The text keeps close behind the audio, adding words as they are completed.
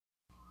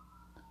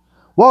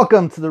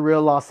Welcome to the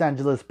Real Los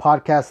Angeles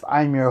Podcast.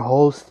 I'm your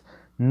host,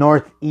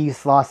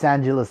 Northeast Los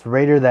Angeles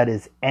Raider. That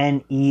is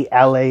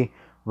NELA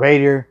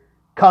Raider,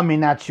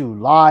 coming at you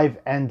live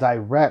and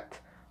direct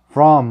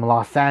from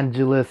Los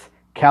Angeles,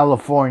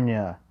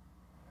 California.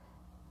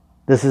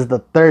 This is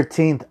the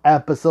 13th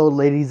episode,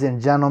 ladies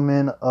and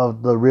gentlemen,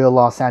 of the Real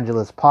Los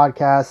Angeles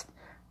Podcast.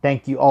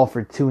 Thank you all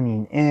for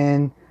tuning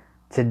in.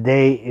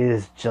 Today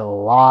is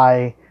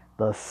July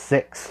the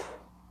 6th,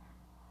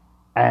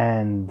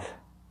 and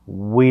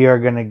we are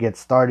going to get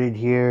started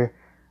here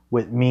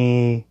with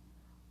me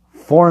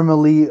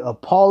formally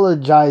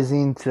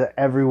apologizing to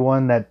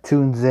everyone that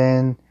tunes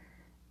in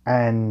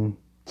and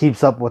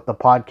keeps up with the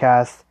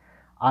podcast.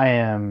 I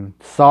am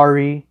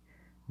sorry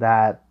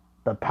that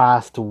the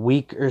past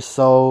week or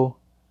so,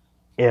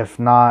 if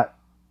not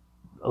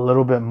a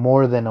little bit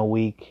more than a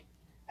week,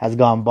 has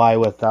gone by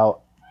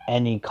without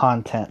any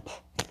content.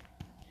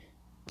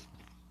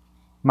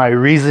 My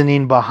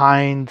reasoning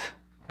behind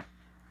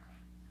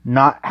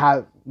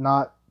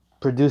not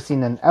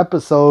producing an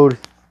episode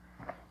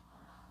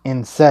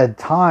in said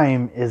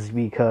time is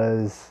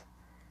because,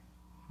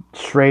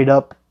 straight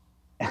up,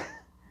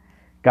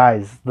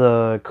 guys,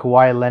 the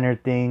Kawhi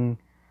Leonard thing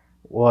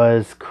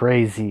was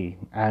crazy.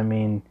 I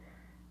mean,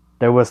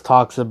 there was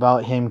talks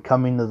about him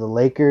coming to the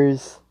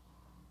Lakers,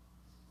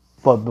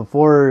 but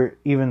before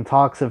even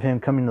talks of him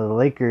coming to the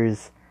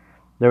Lakers,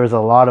 there was a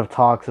lot of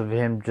talks of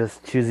him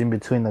just choosing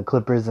between the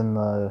Clippers and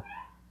the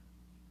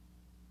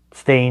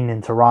staying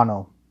in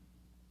Toronto.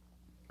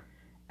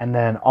 And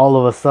then all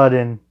of a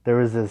sudden, there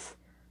was this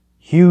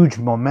huge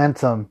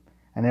momentum,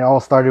 and it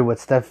all started with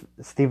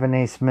Stephen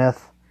A.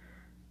 Smith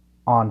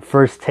on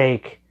First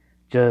Take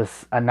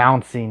just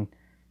announcing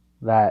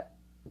that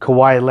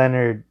Kawhi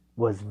Leonard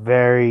was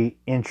very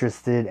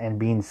interested and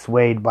being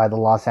swayed by the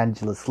Los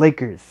Angeles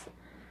Lakers.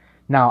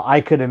 Now,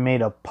 I could have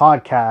made a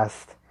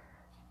podcast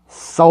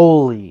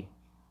solely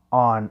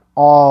on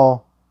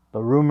all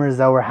the rumors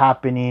that were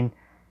happening,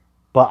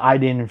 but I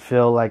didn't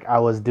feel like I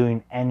was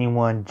doing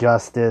anyone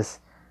justice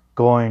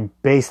going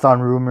based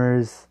on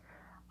rumors.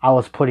 I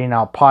was putting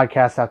out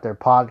podcast after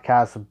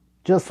podcast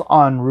just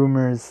on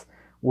rumors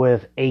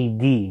with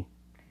AD.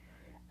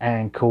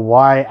 And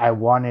Kawhi, I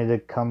wanted to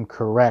come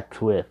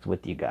correct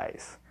with you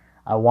guys.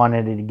 I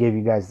wanted to give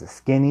you guys the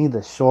skinny,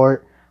 the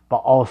short, but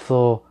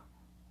also,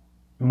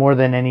 more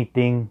than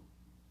anything,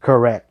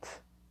 correct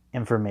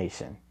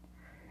information.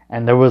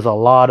 And there was a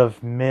lot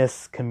of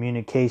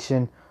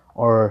miscommunication,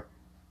 or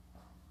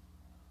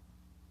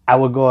I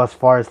would go as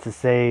far as to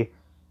say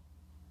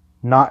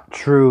not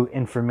true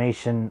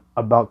information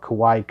about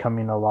Kawhi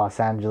coming to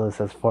Los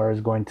Angeles as far as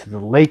going to the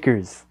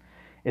Lakers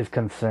is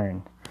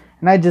concerned.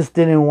 And I just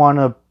didn't want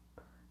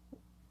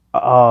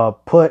to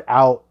put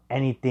out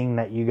anything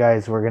that you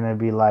guys were going to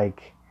be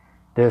like,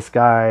 this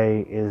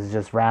guy is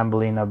just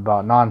rambling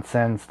about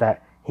nonsense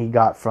that he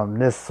got from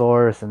this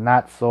source and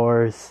that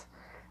source.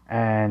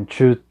 And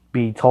truth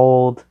be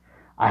told,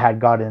 I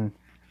had gotten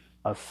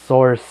a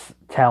source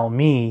tell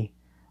me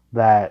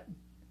that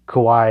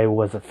Kawhi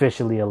was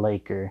officially a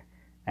Laker,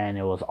 and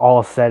it was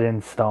all set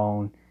in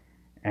stone,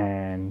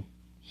 and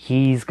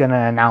he's going to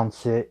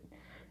announce it.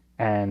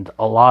 And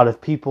a lot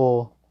of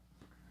people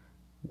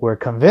were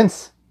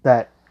convinced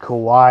that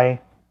Kawhi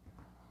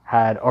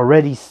had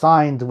already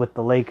signed with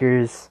the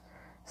Lakers.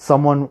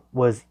 Someone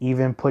was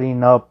even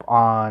putting up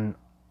on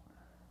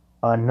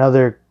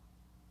another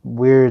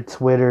weird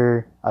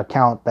Twitter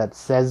account that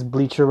says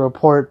Bleacher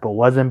Report, but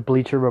wasn't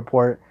Bleacher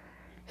Report,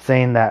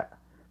 saying that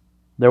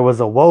there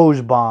was a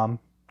Woj bomb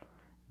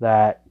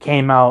that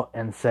came out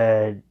and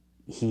said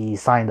he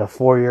signed a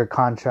 4-year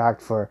contract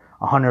for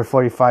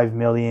 $145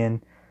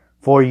 million,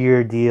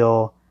 4-year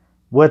deal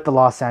with the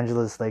Los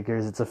Angeles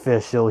Lakers. It's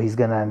official. He's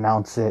going to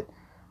announce it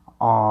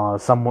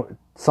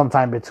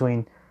sometime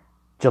between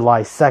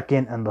July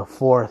 2nd and the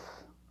 4th.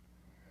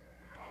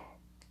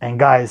 And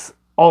guys,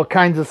 all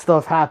kinds of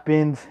stuff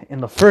happened in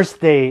the first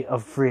day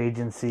of free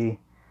agency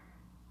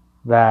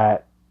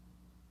that,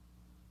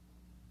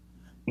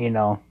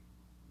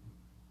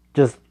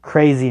 just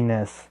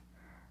craziness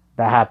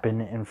that happened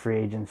in free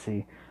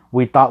agency.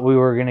 We thought we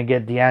were going to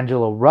get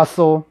D'Angelo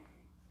Russell.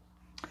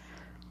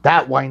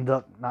 That wound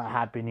up not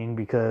happening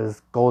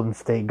because Golden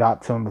State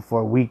got to him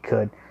before we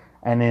could.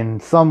 And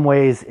in some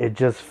ways, it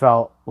just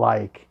felt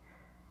like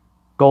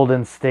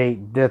Golden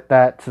State did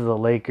that to the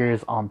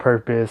Lakers on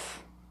purpose,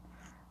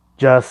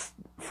 just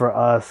for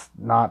us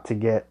not to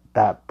get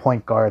that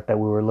point guard that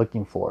we were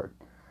looking for.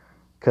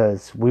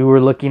 Because we were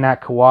looking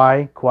at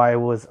Kawhi. Kawhi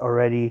was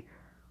already...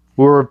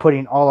 We were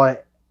putting all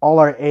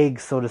our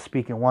eggs, so to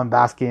speak, in one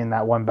basket, and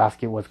that one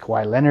basket was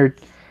Kawhi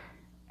Leonard.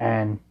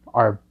 And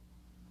our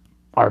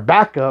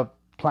backup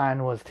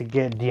plan was to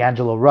get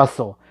D'Angelo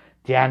Russell.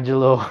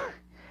 D'Angelo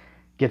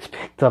gets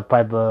picked up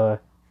by the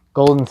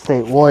Golden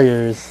State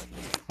Warriors.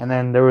 And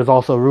then there was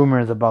also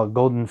rumors about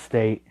Golden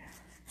State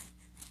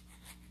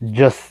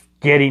just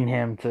getting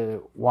him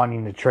to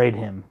wanting to trade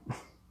him.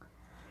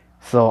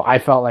 So I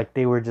felt like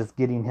they were just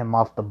getting him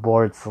off the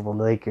board so the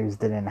Lakers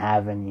didn't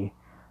have any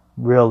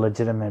real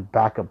legitimate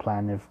backup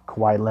plan if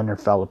Kawhi Leonard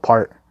fell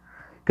apart.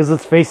 Because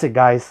let's face it,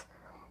 guys,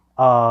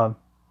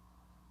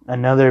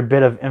 another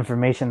bit of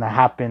information that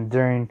happened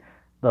during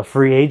the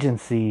free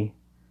agency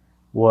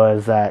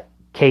was that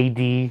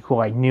KD, who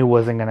I knew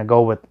wasn't going to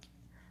go with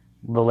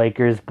the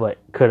Lakers, but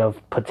could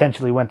have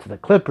potentially went to the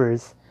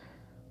Clippers,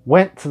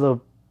 went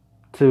to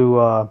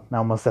I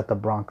almost said the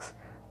Bronx,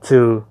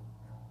 to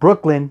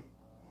Brooklyn,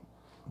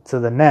 to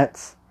the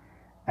Nets,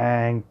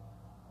 and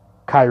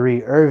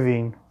Kyrie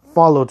Irving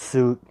followed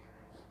suit,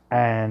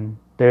 and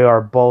they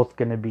are both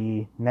going to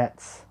be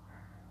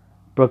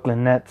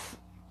Brooklyn Nets,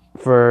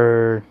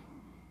 for,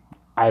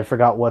 I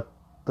forgot what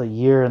the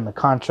year and the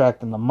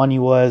contract and the money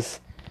was,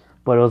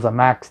 but it was a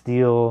max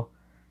deal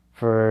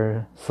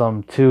for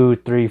some 2,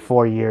 3,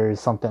 4 years,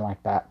 something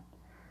like that.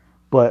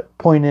 But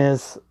point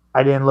is,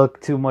 I didn't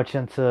look too much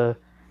into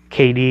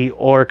KD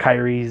or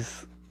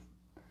Kyrie's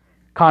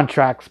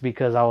contracts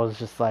because I was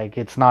just like,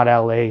 it's not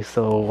LA,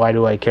 so why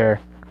do I care?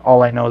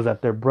 All I know is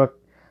that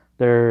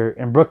they're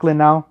in Brooklyn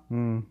now.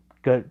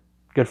 Good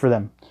for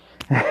them.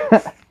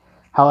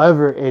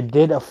 However, it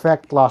did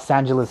affect Los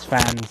Angeles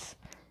fans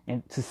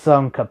to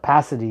some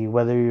capacity,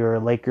 whether you're a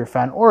Laker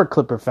fan or a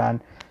Clipper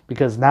fan,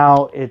 because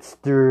now it's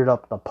stirred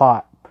up the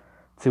pot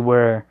to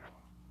where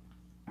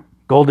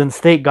Golden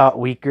State got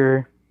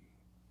weaker,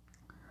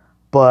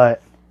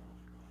 but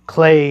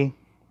Klay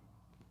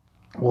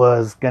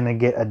was going to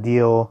get a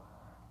deal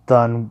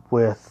done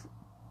with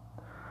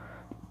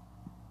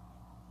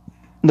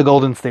the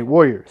Golden State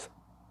Warriors.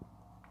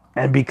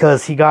 And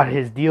because he got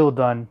his deal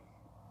done,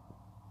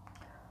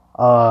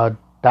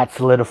 that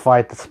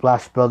solidified the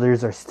Splash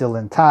Brothers are still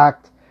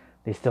intact.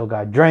 They still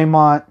got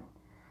Draymond.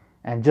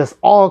 And just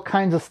all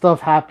kinds of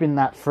stuff happened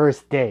that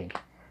first day.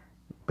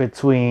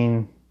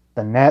 Between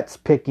the Nets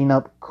picking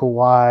up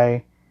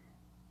Kawhi.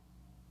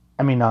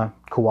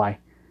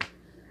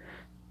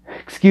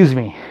 Excuse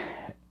me.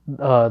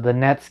 The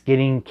Nets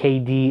getting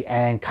KD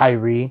and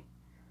Kyrie.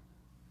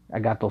 I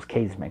got those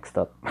K's mixed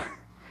up.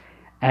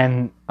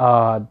 And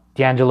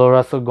D'Angelo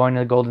Russell going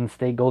to Golden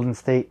State. Golden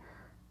State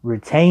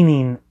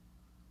retaining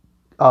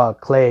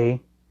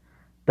Klay.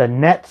 The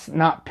Nets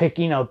not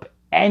picking up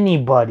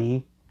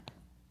anybody.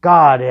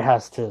 God, it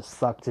has to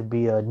suck to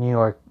be a New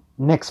York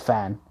Knicks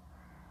fan.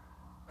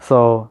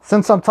 So,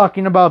 since I'm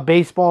talking about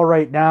baseball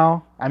right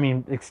now,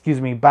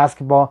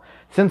 basketball.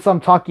 Since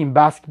I'm talking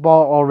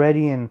basketball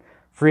already and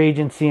free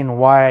agency and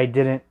why I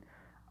didn't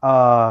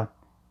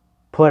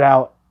put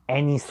out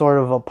any sort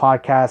of a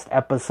podcast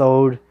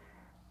episode,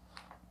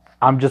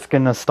 I'm just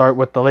going to start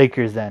with the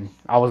Lakers then.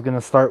 I was going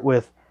to start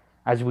with,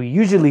 as we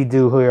usually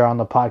do here on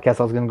the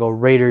podcast, I was going to go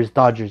Raiders,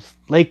 Dodgers,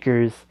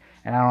 Lakers,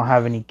 and I don't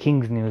have any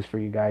Kings news for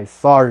you guys.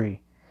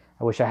 Sorry.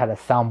 I wish I had a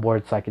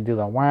soundboard so I could do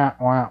the wah,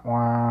 wah,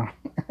 wah.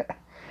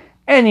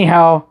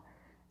 Anyhow,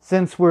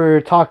 since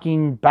we're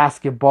talking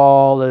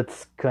basketball,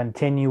 let's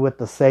continue with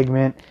the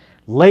segment.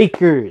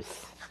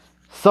 Lakers.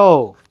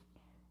 So,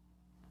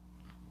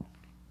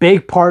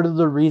 big part of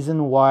the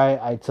reason why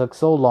I took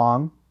so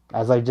long,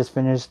 as I just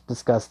finished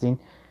discussing,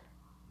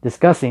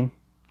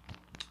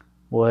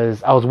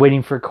 was I was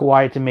waiting for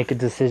Kawhi to make a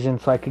decision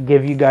so I could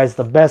give you guys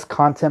the best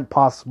content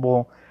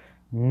possible.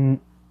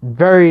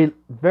 Very,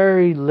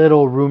 very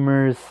little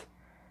rumors,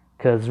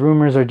 because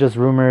rumors are just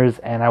rumors,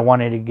 and I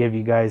wanted to give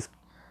you guys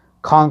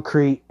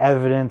concrete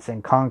evidence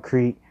and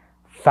concrete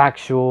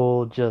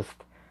factual, just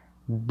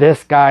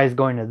this guy's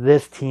going to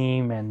this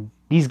team, and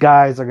these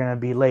guys are going to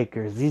be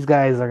Lakers, these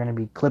guys are going to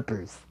be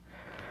Clippers.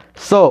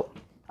 So,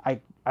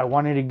 I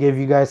wanted to give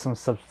you guys some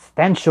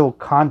substantial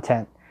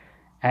content,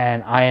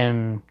 and I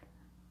am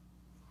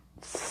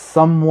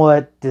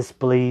somewhat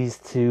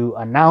displeased to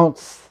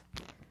announce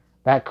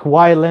that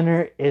Kawhi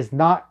Leonard is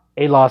not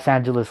a Los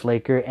Angeles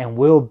Laker and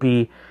will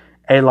be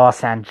a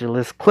Los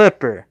Angeles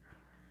Clipper.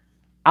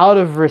 Out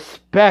of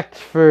respect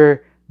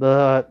for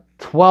the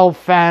 12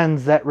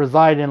 fans that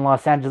reside in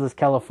Los Angeles,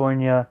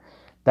 California,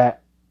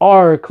 that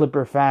are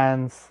Clipper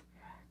fans,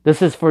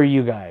 this is for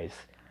you guys.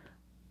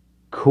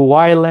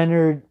 Kawhi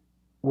Leonard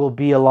will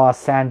be a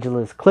Los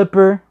Angeles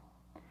Clipper,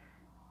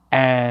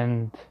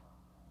 and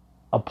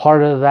a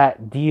part of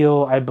that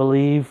deal, I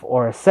believe,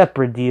 or a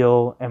separate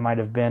deal, it might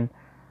have been,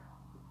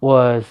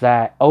 was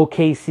that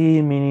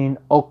OKC, meaning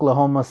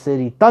Oklahoma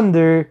City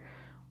Thunder,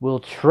 will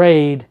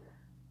trade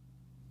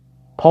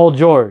Paul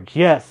George.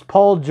 Yes,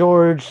 Paul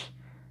George,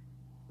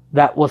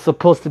 that was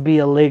supposed to be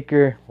a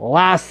Laker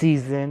last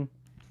season,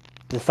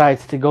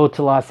 decides to go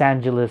to Los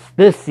Angeles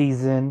this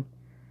season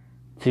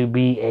to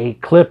be a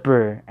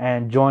Clipper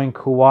and join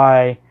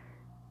Kawhi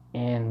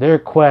in their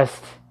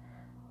quest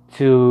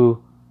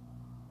to,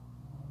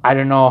 I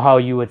don't know how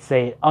you would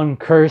say it,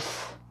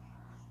 uncurse,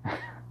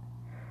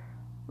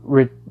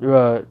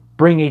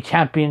 bring a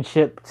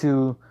championship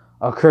to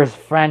a cursed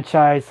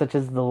franchise such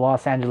as the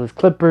Los Angeles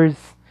Clippers,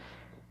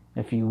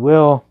 if you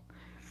will.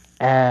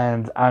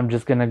 And I'm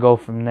just going to go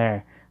from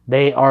there.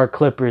 They are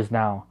Clippers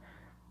now.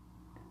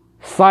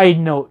 Side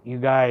note, you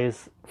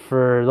guys,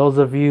 for those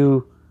of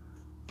you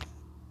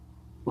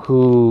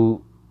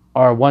who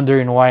are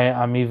wondering why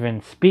I'm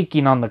even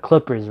speaking on the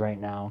Clippers right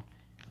now,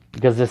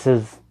 because this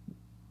is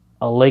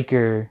a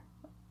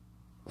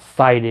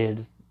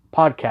Laker-sided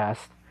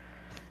podcast,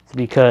 it's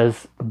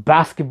because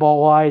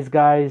basketball-wise,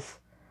 guys,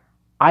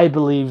 I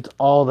believed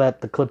all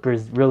that the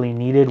Clippers really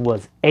needed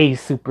was a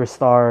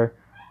superstar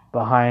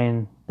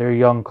behind their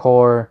young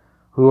core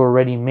who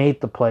already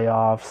made the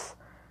playoffs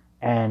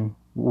and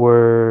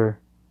were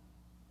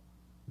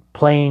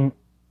playing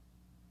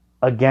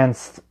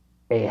against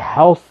a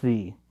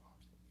healthy,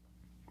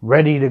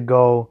 ready to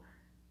go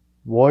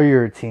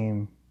Warrior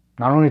team,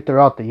 not only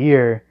throughout the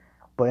year,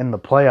 but in the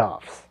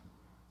playoffs.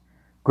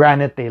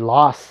 Granted, they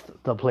lost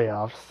the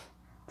playoffs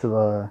to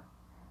the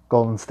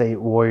Golden State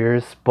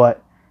Warriors,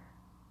 but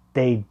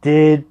they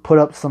did put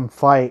up some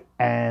fight,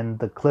 and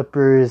the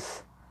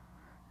Clippers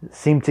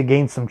seemed to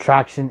gain some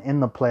traction in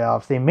the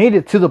playoffs. They made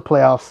it to the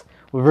playoffs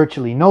with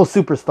virtually no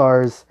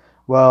superstars.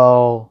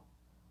 Well,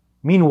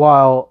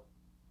 meanwhile,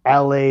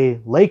 LA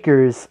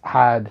Lakers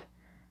had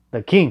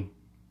the king,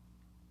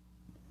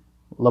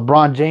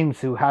 LeBron James,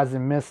 who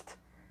hasn't missed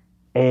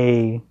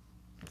a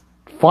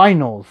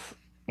finals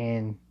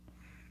in,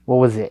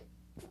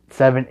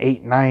 7,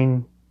 8,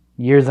 9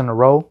 years in a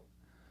row.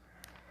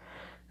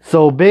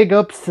 So big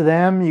ups to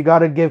them. You got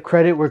to give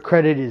credit where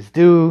credit is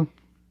due.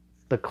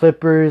 The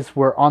Clippers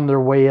were on their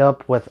way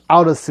up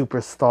without a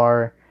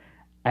superstar,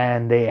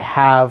 and they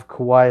have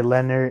Kawhi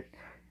Leonard.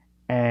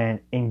 And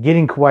in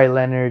getting Kawhi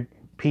Leonard,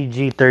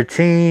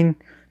 PG-13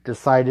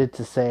 decided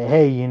to say,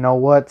 hey, you know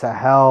what? To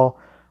hell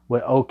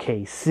with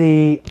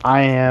OKC.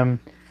 I am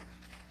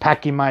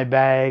packing my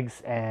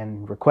bags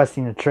and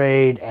requesting a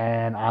trade,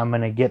 and I'm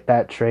going to get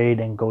that trade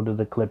and go to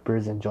the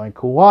Clippers and join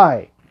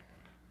Kawhi.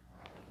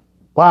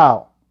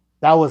 Wow,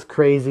 that was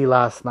crazy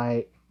last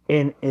night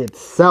in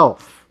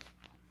itself.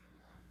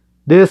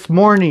 This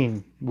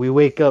morning, we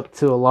wake up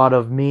to a lot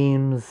of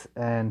memes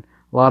and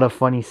a lot of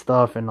funny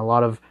stuff and a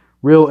lot of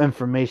real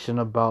information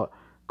about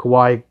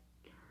Kawhi's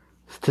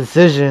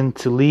decision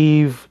to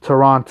leave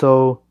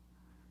Toronto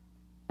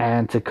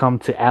and to come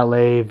to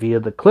LA via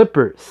the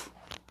Clippers.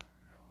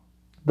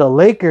 The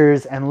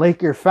Lakers and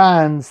Laker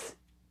fans,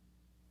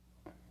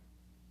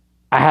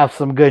 I have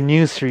some good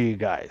news for you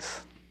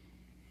guys.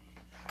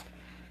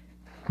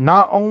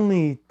 Not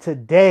only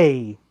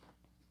today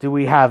do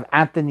we have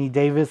Anthony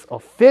Davis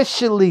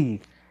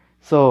officially.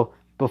 So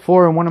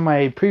before, in one of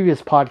my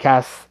previous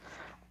podcast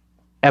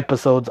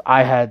episodes,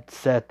 I had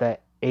said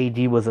that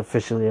AD was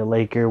officially a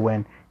Laker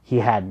when he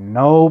had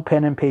no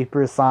pen and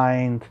paper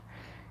signed.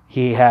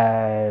 He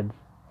had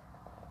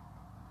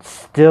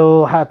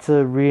still had to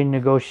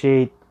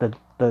renegotiate the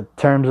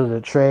terms of the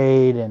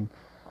trade, and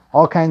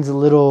all kinds of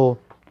little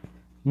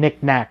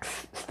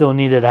knickknacks still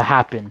needed to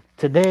happen.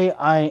 Today,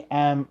 I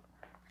am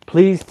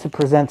pleased to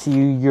present to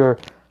you your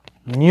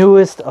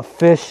newest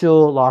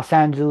official Los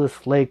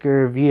Angeles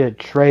Laker via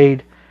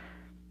trade.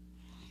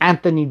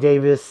 Anthony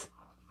Davis,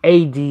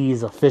 AD,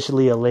 is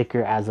officially a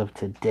Laker as of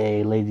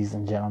today, ladies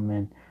and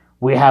gentlemen.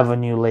 We have a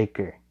new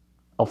Laker.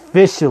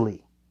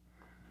 Officially.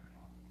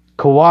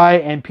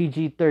 Kawhi and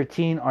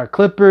PG-13 are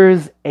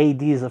Clippers.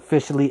 AD is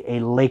officially a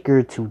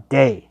Laker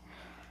today.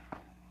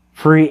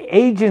 Free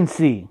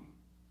agency.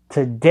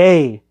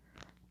 Today,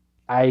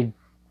 I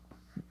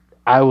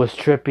was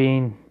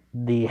tripping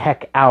the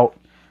heck out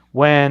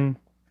when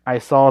I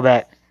saw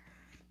that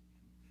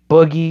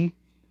Boogie,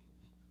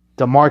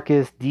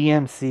 DeMarcus,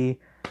 DMC,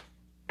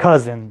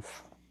 Cousins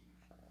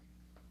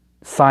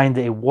signed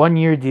a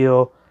 1-year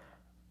deal,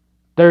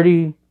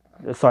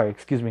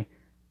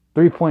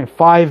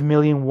 3.5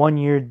 million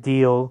 1-year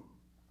deal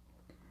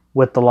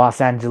with the Los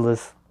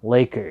Angeles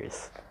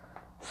Lakers.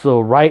 So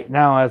right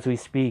now, as we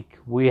speak,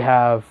 we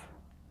have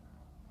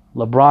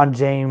LeBron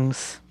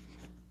James,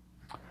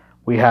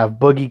 we have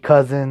Boogie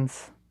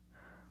Cousins,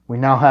 we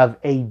now have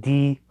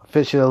AD,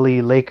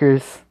 officially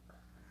Lakers.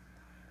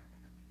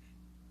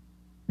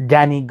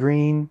 Danny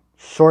Green,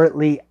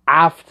 shortly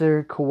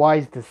after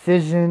Kawhi's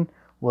decision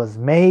was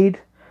made,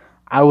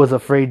 I was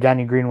afraid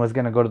Danny Green was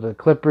going to go to the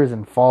Clippers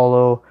and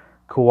follow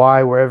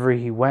Kawhi wherever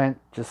he went,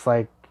 just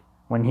like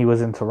when he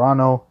was in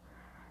Toronto.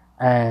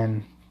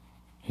 And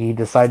he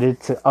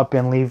decided to up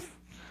and leave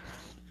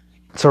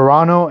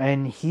Toronto,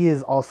 and he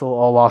is also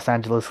a Los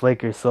Angeles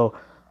Lakers. So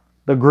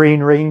the Green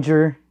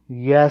Ranger,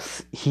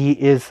 yes, he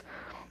is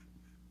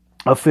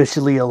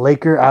officially a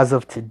Laker as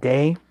of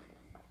today.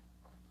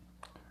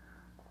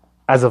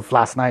 As of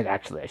last night,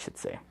 actually, I should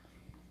say.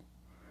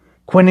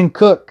 Quinn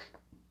Cook,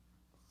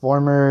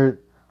 former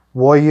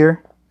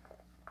Warrior,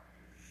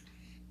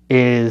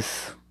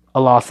 is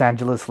a Los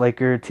Angeles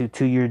Laker to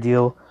 2-year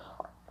deal.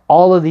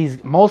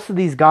 Most of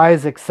these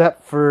guys,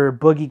 except for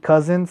Boogie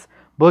Cousins,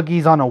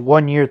 Boogie's on a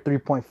 1-year,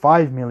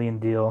 $3.5 million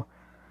deal,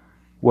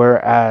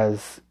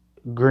 whereas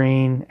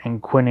Green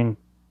and Quinn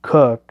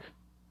Cook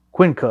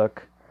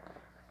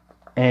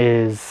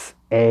is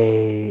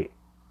a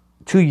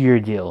 2-year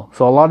deal.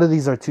 So a lot of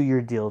these are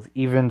 2-year deals,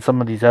 even some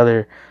of these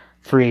other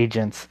free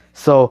agents.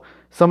 So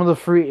some of the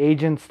free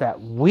agents that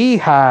we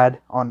had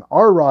on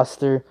our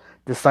roster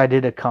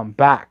decided to come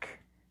back.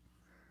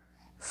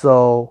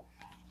 So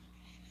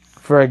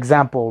For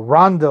example,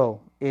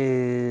 Rondo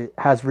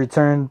has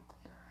returned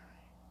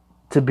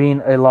to being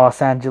a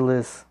Los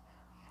Angeles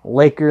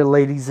Laker,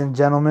 ladies and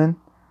gentlemen.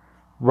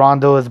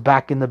 Rondo is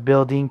back in the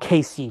building.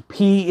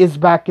 KCP is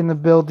back in the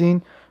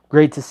building.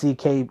 Great to see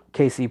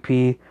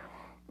KCP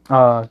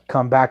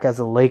come back as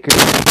a Laker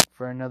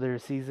for another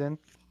season.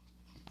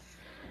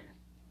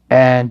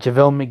 And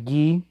JaVale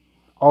McGee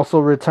also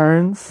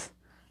returns.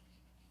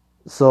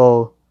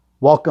 So,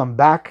 welcome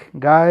back,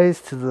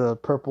 guys, to the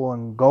purple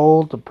and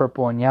gold, the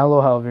purple and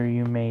yellow, however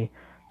you may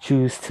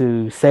choose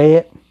to say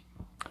it.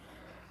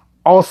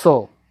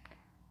 Also,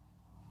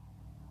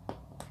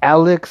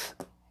 Alex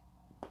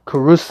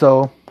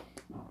Caruso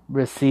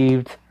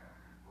received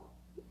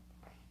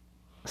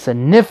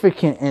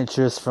significant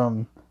interest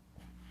from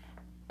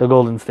the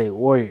Golden State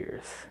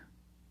Warriors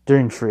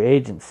during free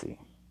agency.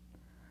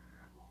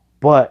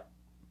 But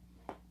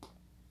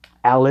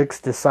Alex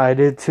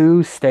decided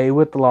to stay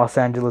with the Los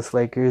Angeles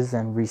Lakers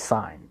and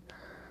resign.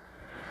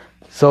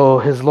 So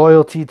his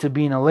loyalty to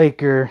being a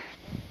Laker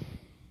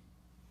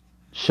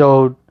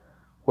showed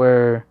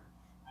where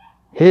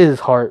his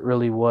heart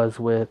really was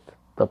with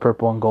the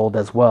purple and gold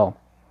as well.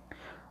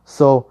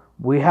 So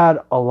we had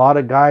a lot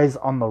of guys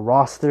on the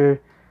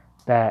roster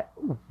that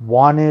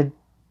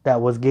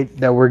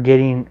were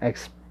getting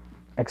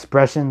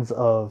expressions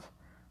of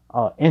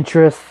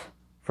interest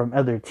from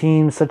other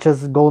teams, such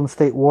as the Golden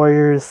State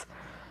Warriors.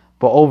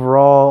 But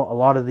overall, a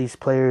lot of these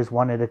players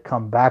wanted to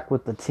come back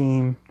with the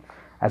team.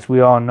 As we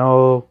all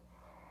know,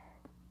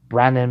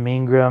 Brandon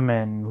Ingram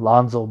and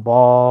Lonzo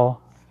Ball,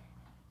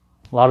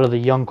 a lot of the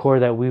young core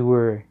that we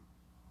were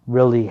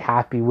really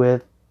happy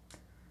with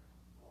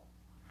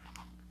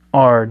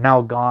are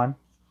now gone.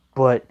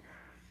 But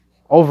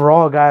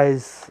overall,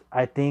 guys,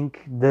 I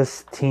think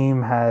this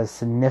team has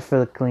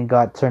significantly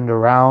got turned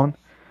around.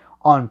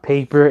 On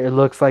paper, it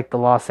looks like the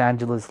Los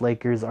Angeles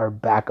Lakers are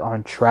back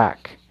on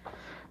track.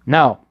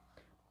 Now,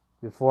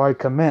 before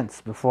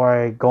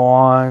I go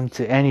on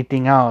to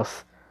anything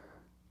else,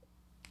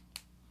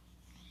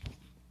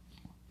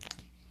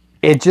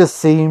 it just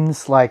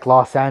seems like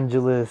Los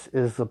Angeles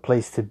is the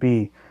place to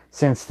be,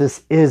 since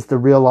this is the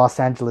Real Los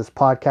Angeles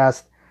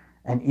podcast.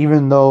 And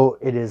even though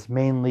it is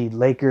mainly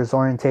Lakers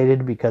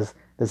orientated, because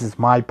this is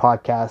my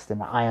podcast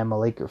and I am a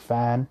Laker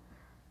fan,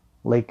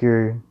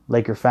 Laker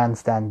fans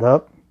stand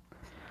up.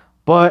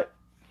 But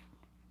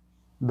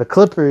the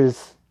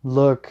Clippers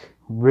look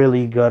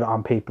really good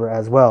on paper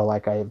as well,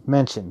 like I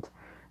mentioned.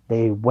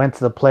 They went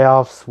to the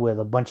playoffs with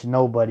a bunch of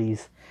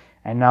nobodies,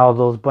 and now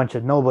those bunch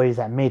of nobodies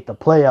that made the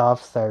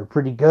playoffs that are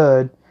pretty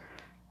good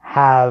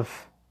have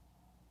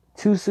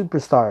two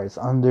superstars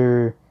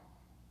under,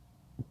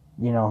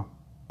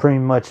 pretty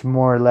much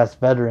more or less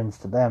veterans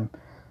to them.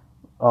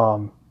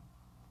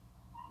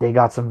 They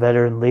got some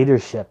veteran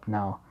leadership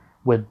now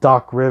with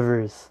Doc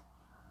Rivers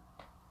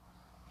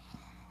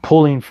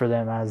pulling for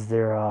them as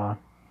their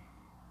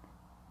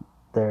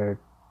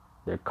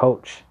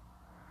coach.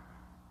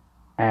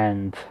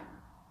 And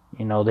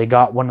they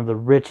got one of the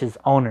richest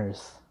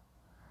owners.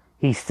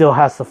 He still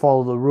has to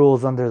follow the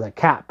rules under the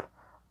cap,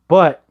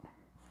 but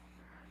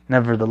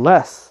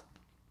nevertheless,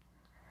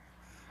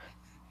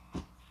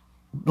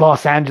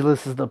 Los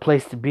Angeles is the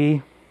place to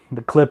be.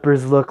 The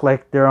Clippers look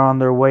like they're on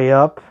their way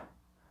up.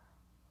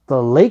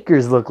 The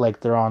Lakers look like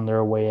they're on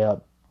their way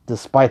up,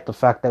 despite the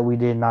fact that we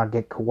did not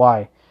get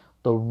Kawhi.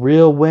 The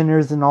real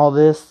winners in all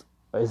this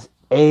is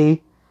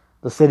the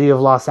city of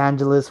Los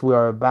Angeles. We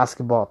are a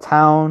basketball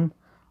town,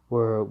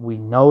 where we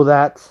know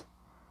that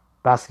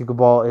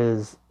basketball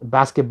is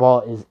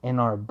in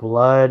our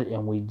blood,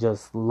 and we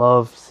just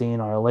love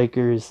seeing our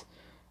Lakers.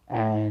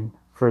 And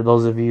for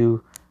those of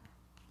you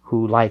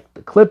who like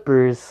the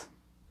Clippers,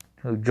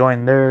 who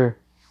joined their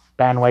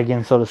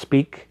bandwagon, so to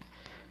speak,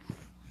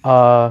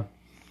 very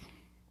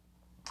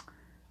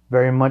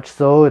much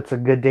so. It's a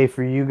good day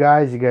for you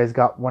guys. You guys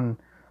got one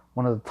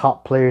of the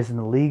top players in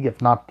the league,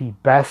 if not the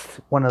best,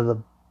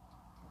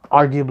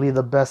 arguably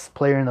the best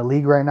player in the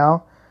league right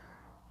now.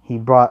 He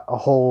brought a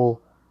whole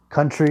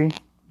country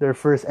their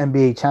first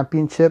NBA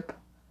championship.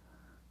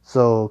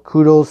 So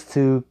kudos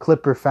to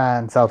Clipper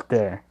fans out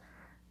there.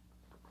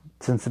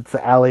 Since it's the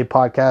LA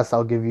podcast,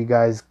 I'll give you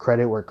guys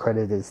credit where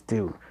credit is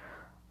due.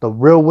 The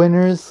real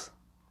winners,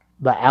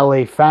 the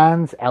LA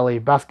fans, LA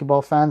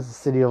basketball fans, the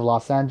city of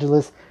Los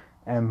Angeles,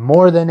 and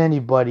more than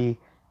anybody,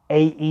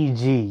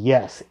 AEG.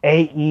 Yes,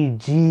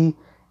 AEG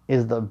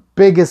is the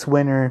biggest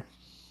winner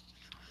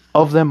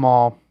of them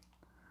all,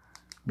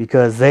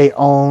 because they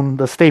own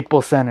the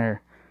Staples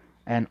Center,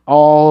 and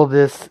all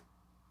this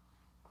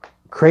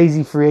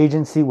crazy free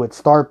agency with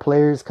star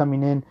players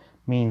coming in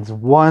means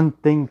one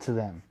thing to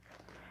them: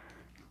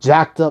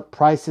 jacked up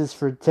prices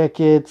for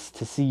tickets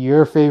to see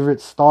your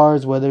favorite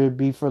stars, whether it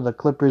be for the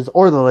Clippers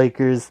or the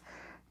Lakers.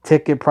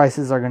 Ticket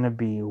prices are going to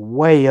be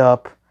way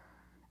up,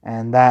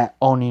 and that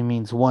only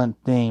means one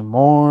thing: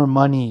 more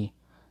money.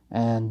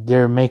 And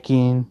they're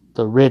making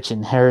the rich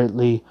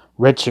inherently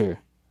richer.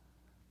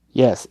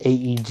 Yes,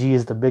 AEG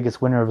is the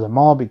biggest winner of them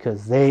all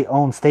because they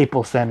own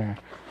Staples Center.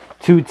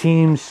 Two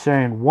teams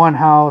sharing one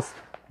house.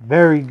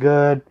 Very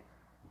good.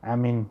 I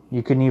mean,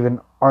 you can even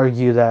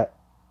argue that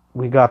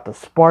we got the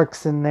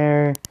Sparks in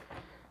there.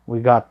 We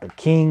got the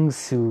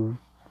Kings, who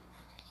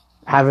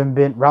haven't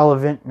been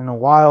relevant in a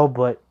while,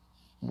 but,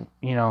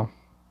 you know,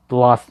 the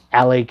lost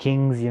LA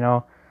Kings, you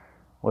know,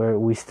 where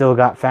we still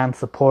got fan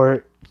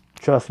support.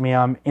 Trust me,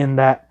 I'm in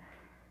that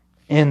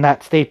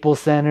Staples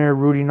Center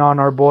rooting on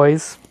our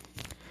boys.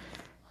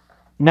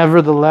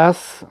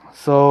 Nevertheless,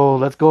 so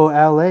let's go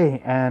LA.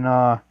 And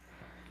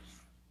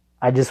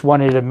I just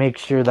wanted to make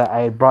sure that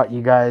I brought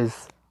you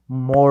guys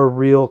more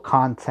real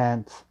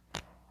content.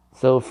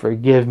 So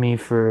forgive me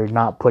for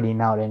not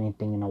putting out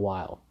anything in a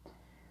while.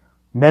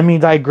 Let me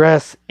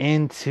digress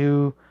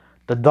into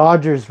the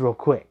Dodgers real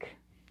quick.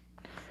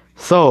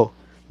 So,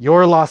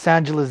 your Los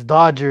Angeles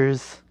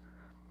Dodgers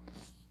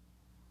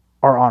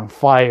are on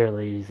fire,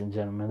 ladies and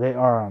gentlemen. They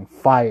are on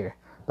fire.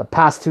 The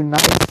past 2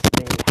 nights,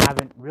 they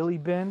haven't really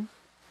been.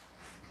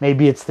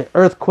 Maybe it's the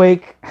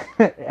earthquake.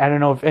 I don't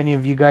know if any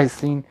of you guys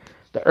seen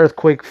the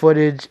earthquake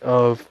footage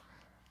of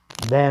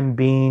them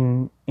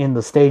being in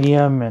the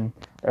stadium. And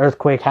the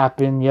earthquake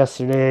happened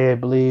yesterday, I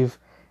believe.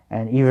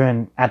 And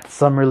even at the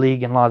Summer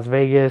League in Las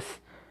Vegas,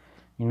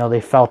 you know,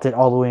 they felt it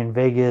all the way in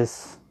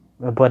Vegas.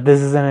 But this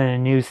isn't a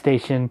news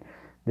station.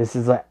 This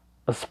is a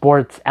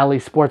sports, LA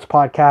sports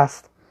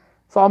podcast.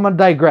 So I'm going to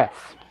digress.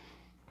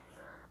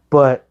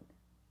 But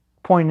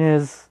point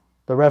is,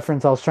 the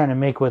reference I was trying to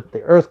make with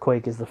the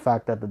earthquake is the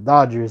fact that the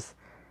Dodgers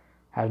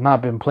have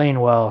not been playing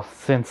well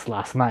since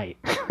last night.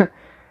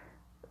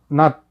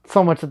 Not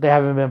so much that they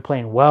haven't been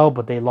playing well,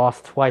 but they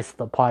lost twice to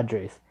the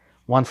Padres.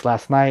 Once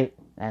last night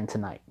and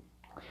tonight.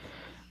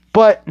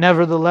 But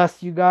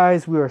nevertheless, you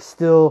guys, we are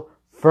still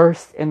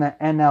first in the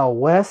NL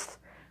West.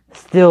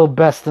 Still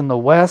best in the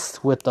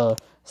West with a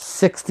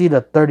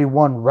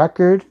 60-31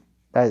 record.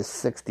 That is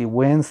 60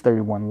 wins,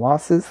 31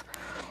 losses.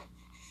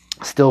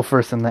 Still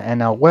first in the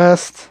NL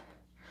West.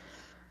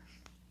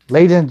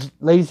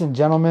 Ladies and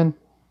gentlemen,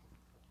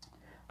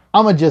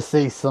 I'm going to just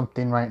say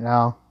something right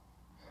now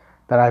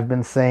that I've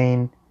been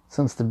saying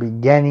since the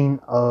beginning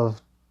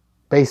of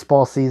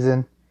baseball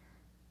season.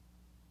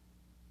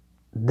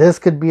 This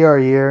could be our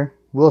year.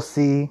 We'll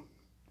see.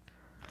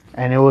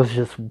 And it was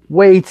just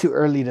way too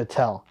early to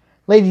tell.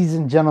 Ladies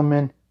and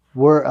gentlemen,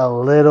 we're a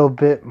little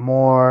bit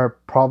more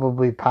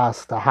probably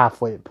past the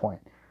halfway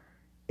point.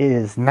 It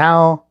is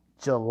now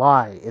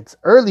July. It's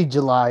early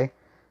July,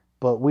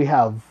 but we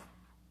have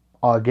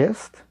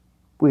August.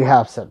 We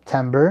have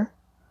September.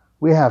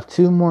 We have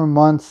 2 more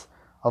months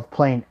of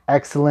playing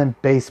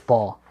excellent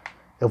baseball.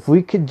 If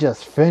we could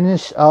just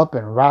finish up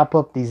and wrap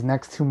up these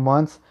next 2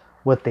 months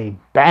with a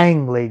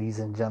bang, ladies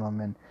and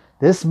gentlemen,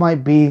 this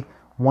might be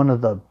one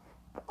of the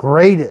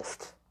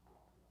greatest,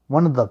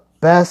 one of the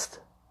best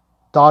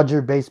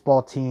Dodger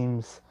baseball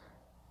teams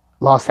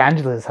Los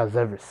Angeles has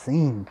ever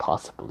seen,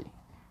 possibly.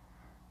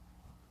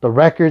 The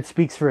record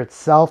speaks for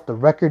itself. The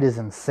record is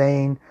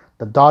insane.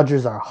 The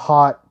Dodgers are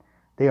hot.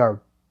 They are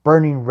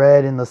burning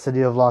red in the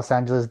city of Los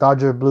Angeles.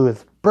 Dodger blue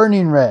is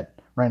burning red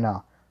right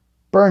now.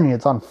 Burning.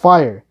 It's on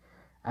fire.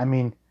 I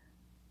mean,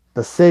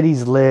 the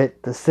city's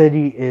lit. The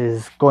city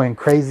is going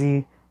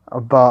crazy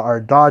about our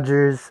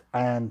Dodgers.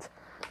 And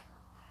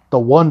the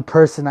one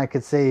person I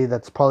could say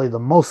that's probably the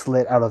most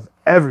lit out of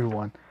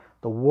everyone,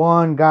 the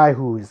one guy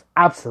who is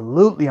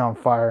absolutely on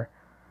fire,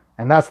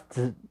 and that's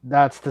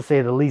to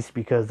say the least,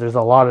 because there's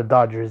a lot of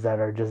Dodgers that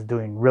are just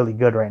doing really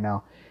good right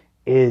now,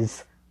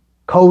 is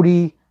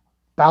Cody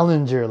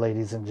Bellinger,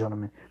 ladies and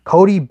gentlemen.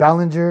 Cody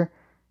Bellinger,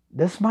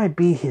 this might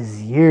be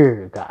his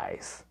year,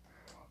 guys.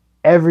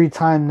 Every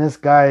time this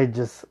guy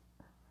just,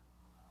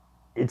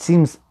 it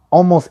seems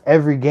almost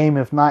every game,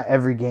 if not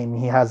every game,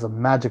 he has a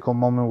magical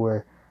moment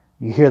where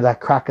you hear that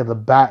crack of the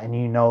bat and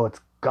you know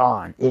it's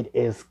gone. It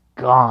is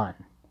gone.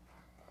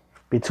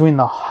 Between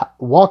the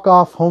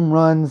walk-off home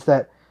runs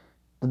that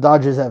the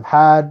Dodgers have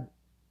had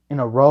in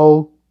a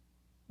row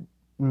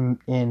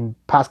in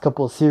past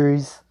couple of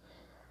series,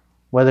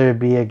 whether it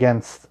be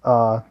against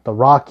the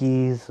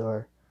Rockies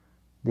or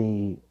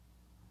the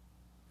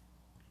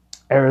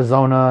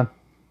Arizona,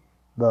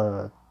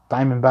 the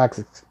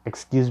Diamondbacks,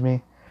 excuse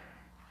me,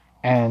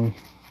 and,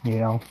 you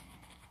know,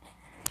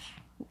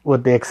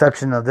 with the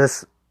exception of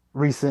this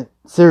recent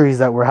series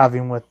that we're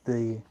having with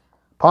the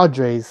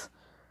Padres,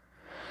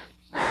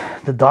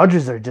 the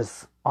Dodgers are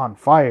just on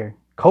fire.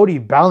 Cody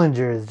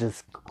Bellinger is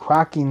just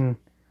cracking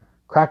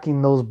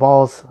those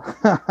balls.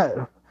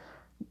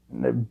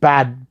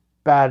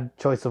 Bad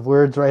choice of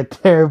words right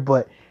there,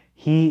 but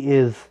he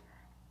is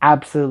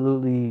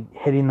absolutely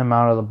hitting them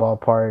out of the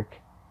ballpark.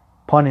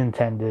 Pun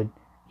intended.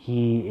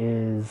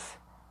 He's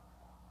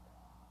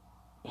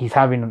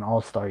having an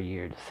all-star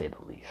year, to say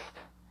the least.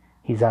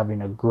 He's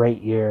having a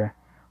great year.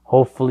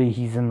 Hopefully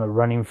he's in the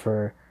running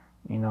for,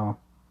 you know,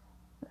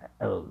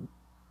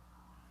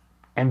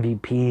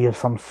 MVP of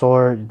some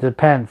sort. It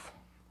depends.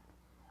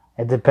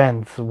 It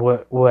depends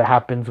what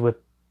happens with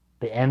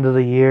the end of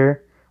the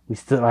year. We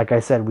still, like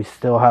I said, we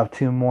still have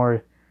two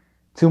more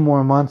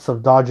months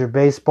of Dodger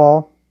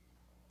baseball.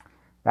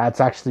 That's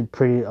actually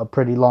a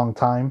pretty long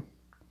time.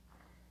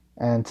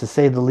 And to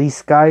say the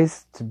least,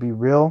 guys, to be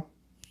real,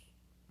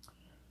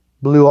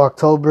 Blue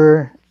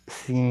October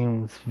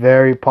seems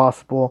very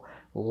possible.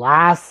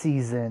 Last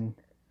season,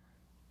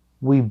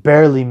 we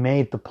barely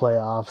made the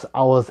playoffs.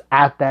 I was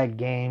at that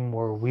game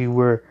where we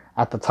were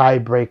at the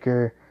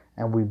tiebreaker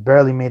and we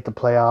barely made the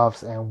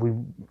playoffs, and we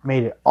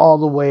made it all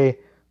the way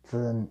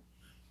to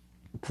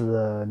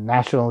the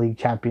National League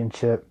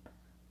Championship.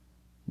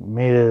 We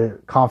made a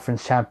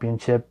conference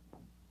championship,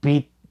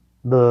 beat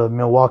the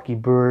Milwaukee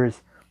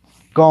Brewers,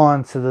 go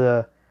on to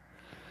the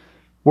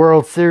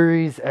World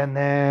Series, and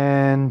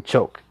then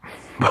choke.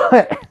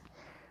 But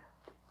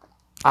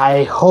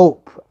I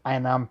hope,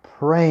 and I'm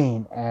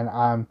praying, and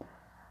I'm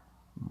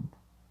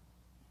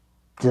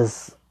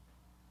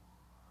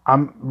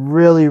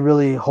really,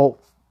 really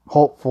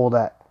hopeful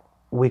that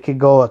we could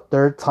go a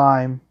third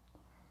time.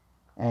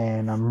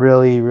 And I'm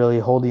really, really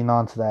holding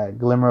on to that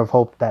glimmer of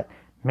hope that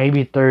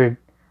maybe third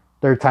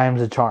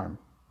time's a charm.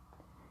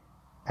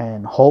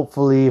 And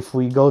hopefully if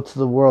we go to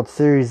the World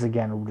Series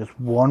again, just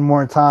one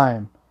more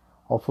time,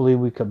 hopefully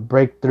we could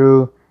break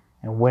through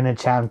and win a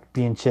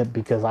championship,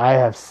 because I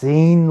have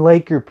seen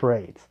Laker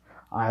parades.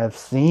 I have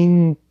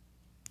seen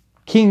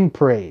King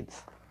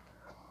parades.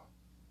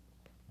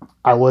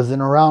 I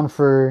wasn't around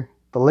for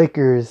the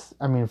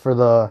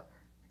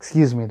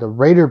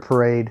Raider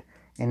parade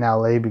in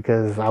LA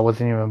because I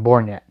wasn't even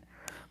born yet.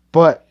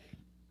 But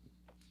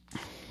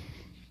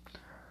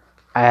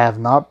I have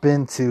not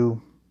been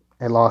to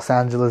a Los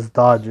Angeles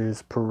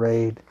Dodgers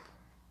parade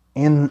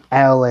in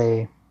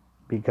LA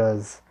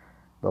because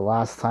the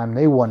last time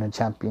they won a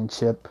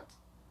championship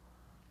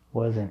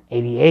was in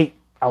 '88.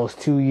 I was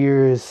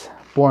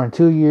born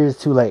 2 years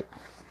too late.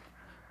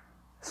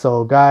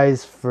 So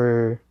guys,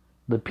 for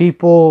the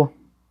people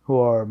who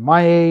are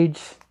my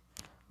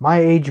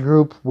age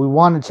group, we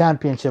won a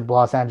championship,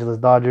 Los Angeles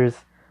Dodgers.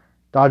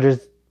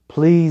 Dodgers,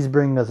 please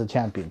bring us a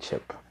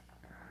championship.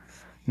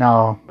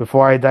 Now,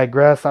 before I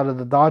digress out of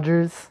the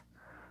Dodgers,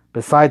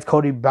 besides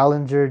Cody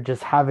Bellinger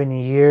just having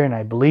a year, and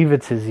I believe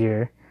it's his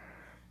year,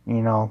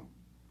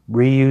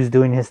 Ryu's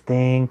doing his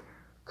thing,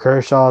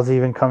 Kershaw's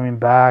even coming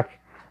back,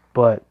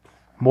 but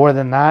more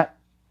than that,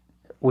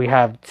 we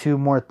have two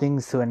more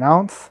things to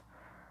announce.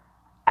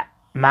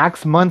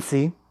 Max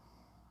Muncy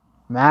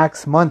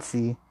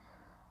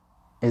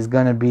is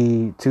going to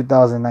be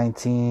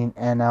 2019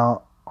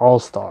 NL All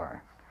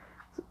Star.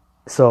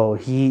 So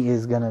he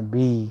is going to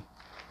be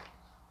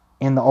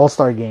in the All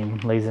Star game,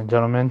 ladies and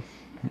gentlemen.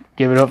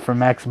 Give it up for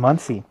Max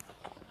Muncy.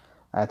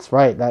 That's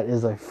right. That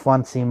is a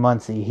Funcy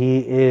Muncy. He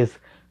is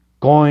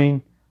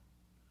going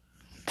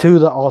to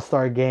the All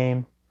Star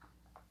game.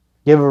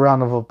 Give a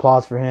round of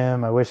applause for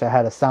him. I wish I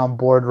had a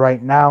soundboard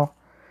right now.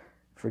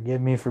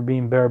 Forgive me for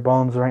being bare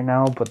bones right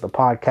now, but the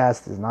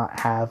podcast does not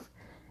have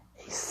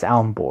a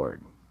soundboard.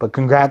 But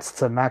congrats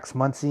to Max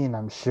Muncy, and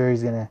I'm sure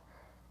he's going to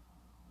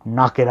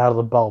knock it out of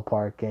the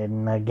ballpark.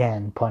 And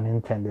again, pun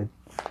intended.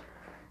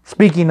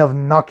 Speaking of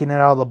knocking it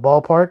out of the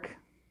ballpark,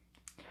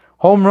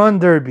 Homerun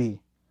Durby.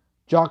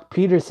 Joc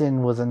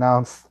Pederson was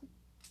announced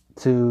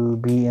to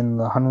be in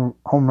the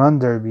Homerun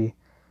Derby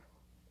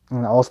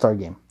in the All-Star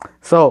game.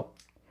 So,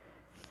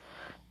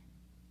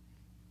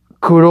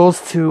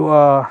 kudos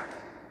to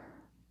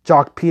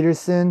Joc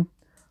Pederson.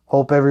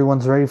 Hope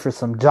everyone's ready for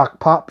some Joc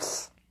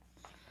Pops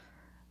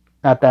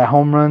at that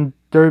Homerun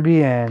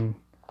Derby. And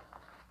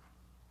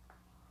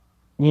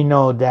you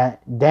know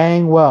that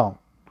dang well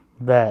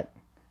that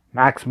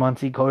Max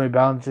Muncy, Cody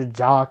Bellinger,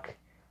 Joc,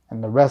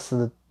 and the rest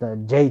of the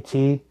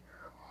JT,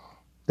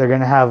 they're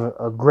going to have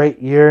a great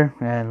year.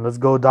 And let's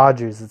go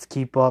Dodgers. Let's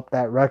keep up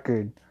that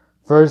record.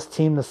 First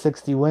team to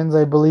 60 wins,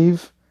 I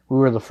believe. We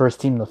were the first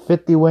team to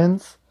 50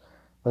 wins.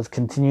 Let's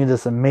continue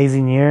this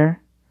amazing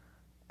year.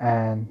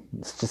 And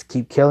let's just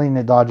keep killing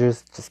it,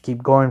 Dodgers. Just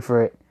keep going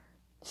for it.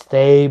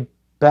 Stay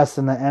best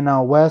in the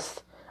NL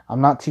West.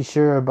 I'm not too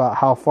sure about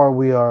how far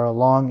we are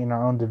along in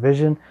our own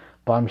division,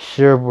 but I'm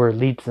sure we're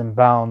leaps and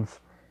bounds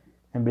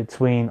in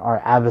between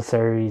our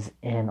adversaries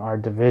in our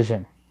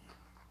division.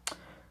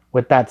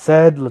 With that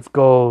said, let's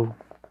go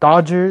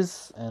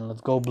Dodgers and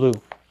let's go blue.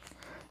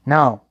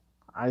 Now,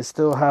 I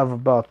still have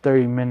about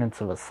 30 minutes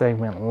of a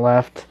segment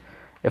left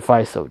if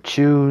I so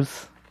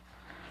choose.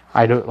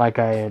 Like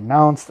I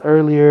announced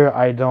earlier,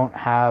 I don't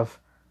have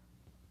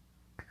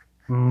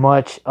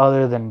much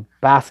other than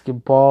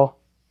basketball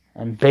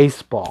and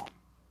baseball.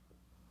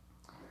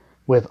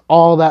 With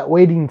all that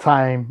waiting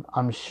time,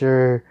 I'm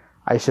sure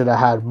I should have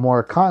had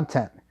more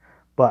content,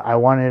 but I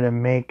wanted to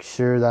make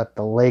sure that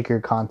the Laker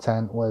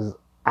content was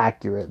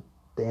accurate.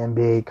 The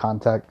NBA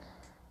content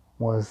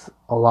was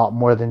a lot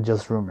more than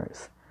just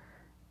rumors.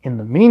 In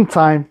the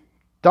meantime,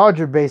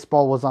 Dodger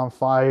baseball was on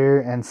fire,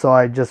 and so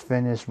I just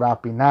finished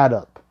wrapping that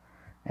up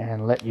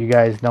and let you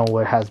guys know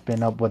what has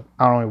been up with,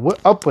 not only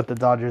what up with the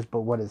Dodgers,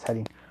 but what is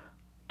heading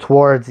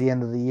towards the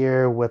end of the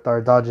year with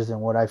our Dodgers and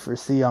what I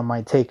foresee on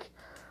my take.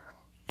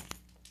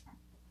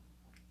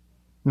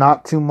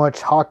 Not too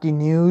much hockey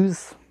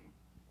news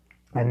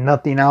and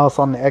nothing else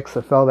on the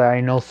XFL that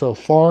I know so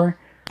far.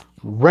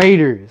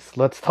 Raiders.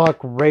 Let's talk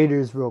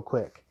Raiders real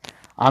quick.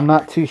 I'm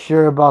not too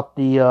sure about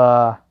the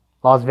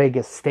Las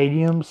Vegas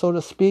stadium, so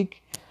to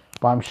speak,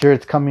 but I'm sure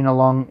it's coming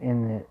along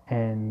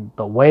in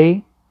the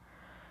way.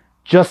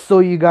 Just so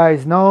you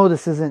guys know,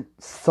 this isn't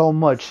so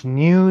much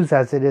news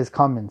as it is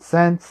common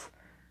sense.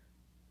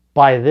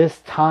 By this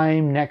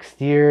time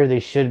next year, they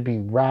should be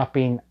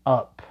wrapping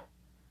up.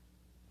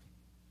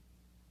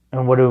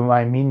 And what do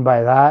I mean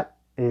by that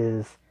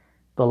is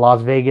the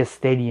Las Vegas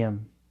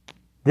Stadium.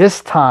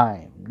 This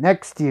time,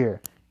 next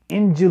year,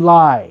 in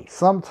July,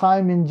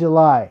 sometime in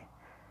July,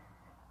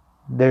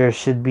 they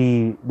should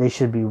be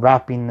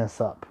wrapping this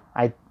up.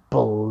 I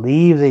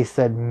believe they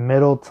said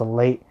middle to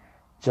late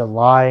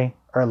July,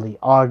 early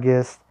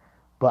August,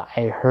 but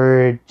I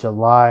heard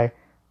July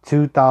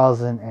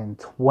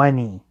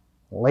 2020,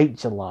 late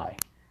July.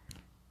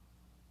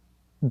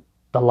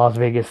 The Las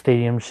Vegas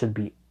Stadium should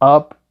be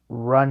up,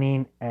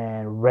 running,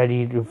 and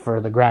ready for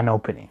the grand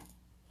opening.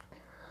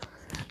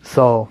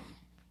 So,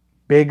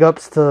 big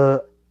ups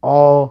to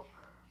all.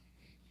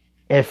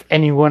 If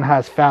anyone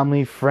has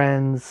family,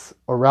 friends,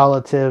 or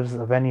relatives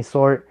of any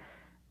sort,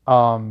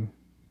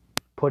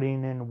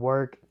 putting in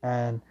work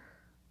and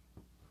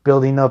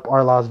building up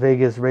our Las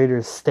Vegas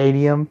Raiders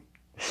stadium,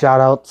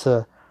 shout out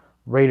to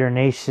Raider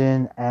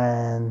Nation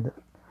and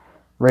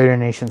Raider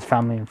Nation's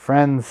family and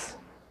friends,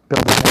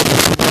 building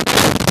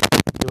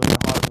doing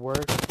hard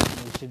work.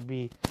 We should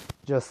be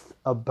just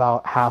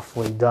about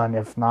halfway done,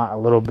 if not a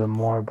little bit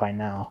more by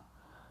now,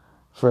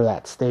 for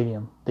that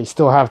stadium. They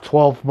still have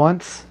 12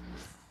 months.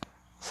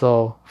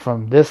 So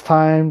from this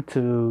time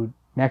to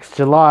next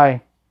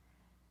July,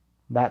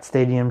 that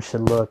stadium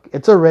should look,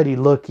 it's already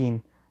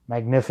looking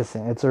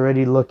magnificent. It's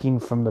already looking,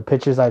 from the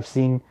pictures I've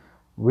seen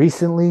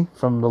recently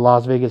from the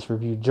Las Vegas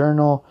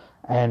Review-Journal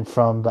and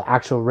from the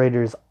actual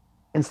Raiders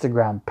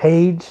Instagram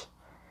page,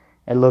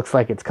 it looks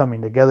like it's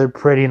coming together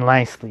pretty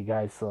nicely,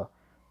 guys. So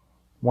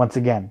once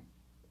again,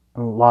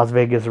 Las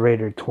Vegas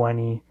Raiders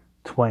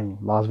 2020.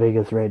 Las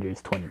Vegas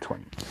Raiders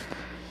 2020.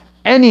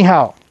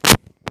 Anyhow,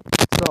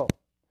 so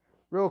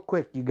real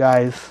quick, you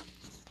guys.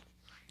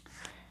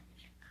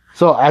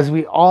 So as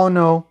we all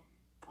know,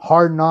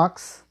 Hard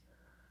Knocks,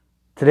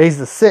 today's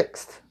the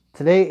 6th.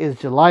 Today is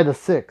July the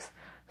 6th.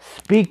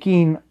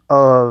 Speaking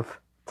of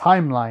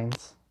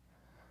timelines,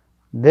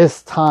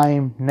 this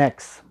time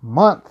next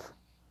month,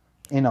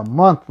 in a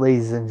month,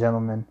 ladies and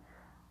gentlemen,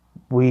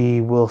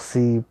 we will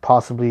see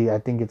possibly, I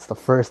think it's the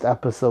first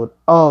episode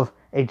of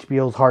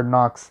HBO's Hard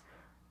Knocks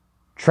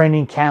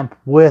training camp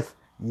with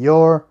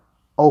your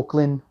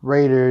Oakland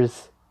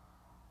Raiders,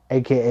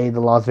 aka the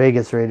Las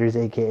Vegas Raiders,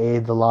 aka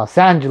the Los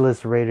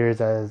Angeles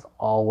Raiders, as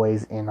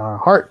always in our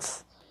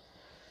hearts.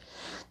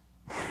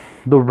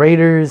 The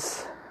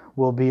Raiders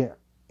will be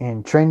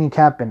in training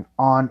camp and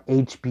on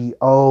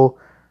HBO.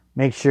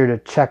 Make sure to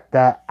check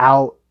that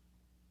out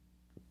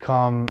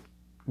come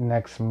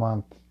next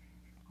month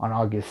on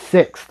August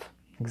 6th,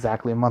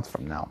 exactly a month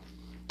from now.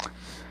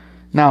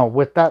 Now,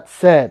 with that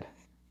said,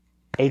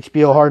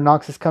 HBO Hard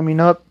Knocks is coming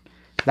up.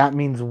 That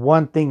means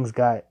one thing,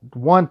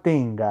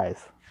 guys,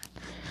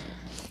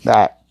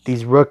 that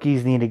these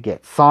rookies need to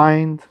get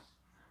signed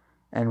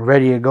and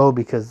ready to go,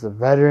 because the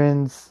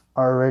veterans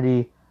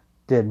already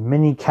did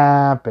mini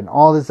camp and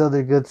all this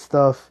other good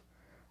stuff.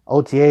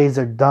 OTAs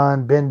are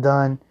done, been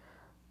done.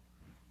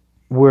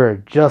 We're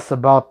just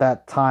about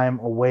that time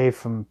away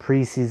from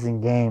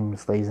preseason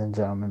games, ladies and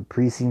gentlemen.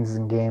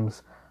 Preseason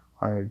games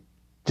are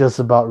just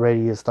about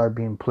ready to start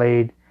being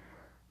played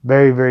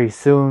very, very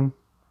soon.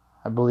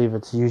 I believe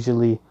it's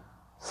usually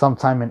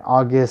sometime in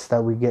August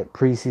that we get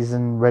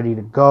preseason ready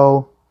to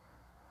go.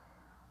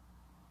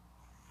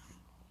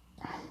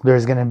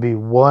 There's going to be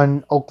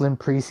one Oakland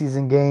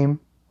preseason game,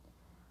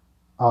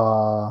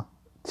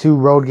 2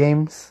 road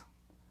games,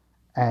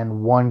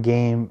 and 1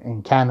 game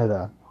in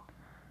Canada.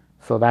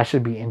 So that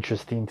should be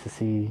interesting to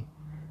see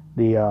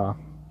the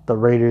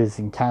Raiders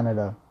in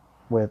Canada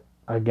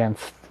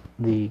against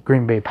the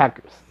Green Bay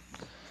Packers.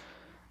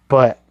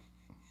 But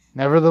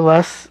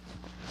nevertheless,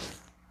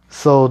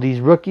 so these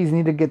rookies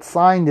need to get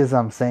signed, as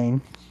I'm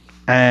saying,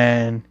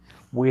 and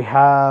we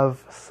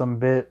have some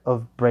bit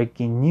of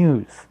breaking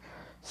news.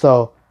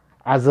 So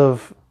as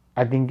of,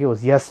 I think it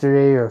was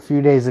yesterday or a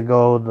few days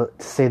ago,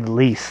 to say the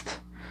least,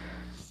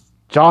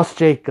 Josh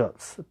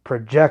Jacobs,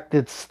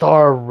 projected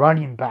star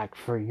running back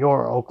for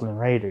your Oakland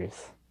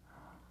Raiders,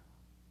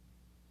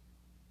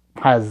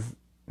 has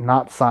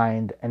not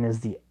signed and is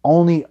the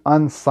only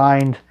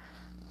unsigned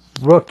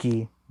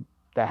rookie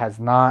that has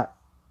not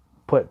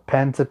put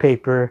pen to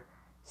paper,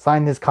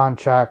 signed his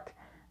contract,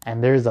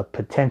 and there's a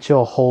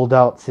potential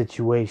holdout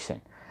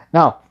situation.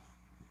 Now,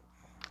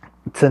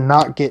 to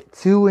not get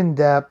too in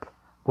depth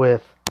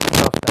with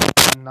stuff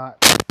that I'm not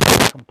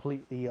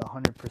completely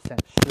 100%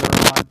 sure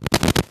on,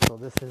 so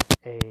this is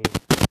a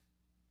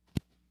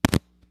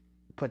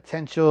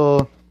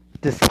potential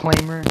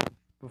disclaimer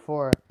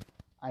before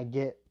I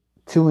get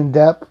too in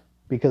depth,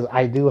 because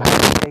I do have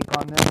a take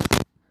on this.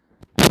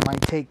 And my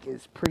take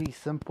is pretty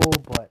simple,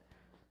 but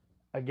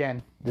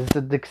again, this is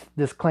a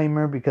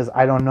disclaimer because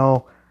I don't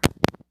know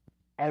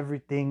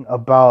everything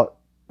about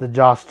the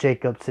Josh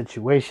Jacobs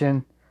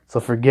situation, so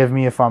forgive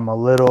me if I'm a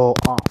little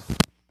off.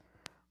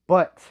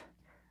 But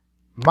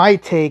my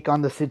take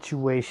on the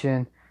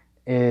situation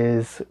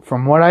is,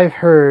 from what I've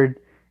heard,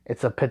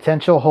 it's a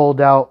potential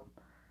holdout,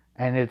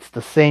 and it's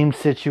the same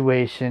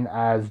situation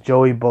as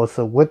Joey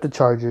Bosa with the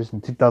Chargers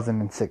in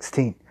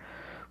 2016,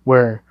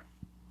 where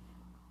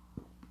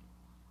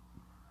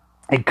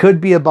it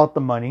could be about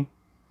the money,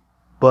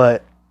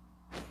 but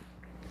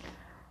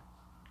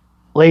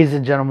ladies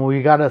and gentlemen,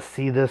 we got to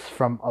see this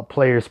from a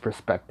player's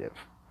perspective.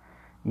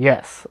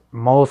 Yes,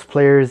 most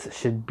players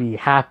should be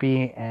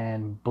happy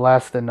and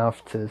blessed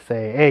enough to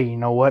say, hey, you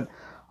know what?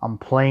 I'm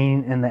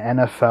playing in the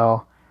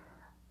NFL.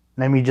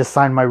 Let me just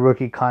sign my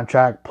rookie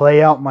contract,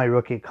 play out my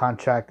rookie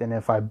contract, and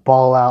if I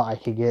ball out, I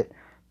could get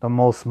the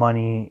most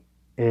money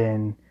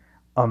in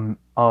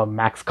a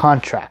max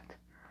contract.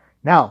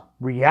 Now,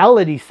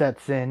 reality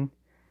sets in,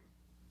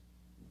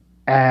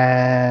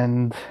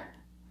 and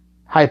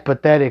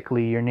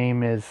hypothetically, your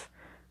name is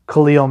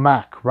Khalil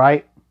Mack,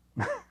 right?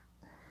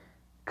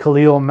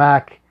 Khalil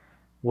Mack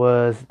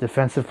was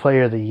Defensive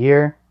Player of the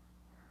Year.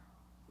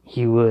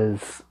 He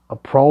was a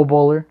Pro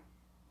Bowler.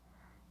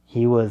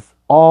 He was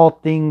all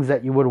things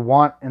that you would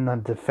want in the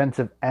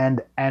defensive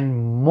end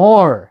and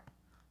more.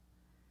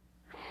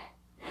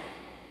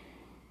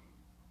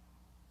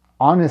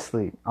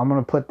 Honestly, I'm going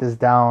to put this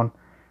down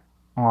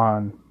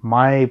on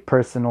my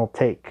personal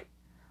take.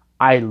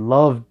 I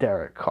love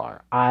Derek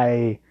Carr.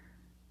 I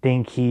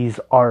think he's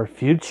our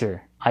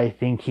future. I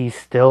think he's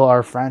still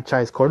our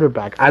franchise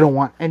quarterback. I don't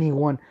want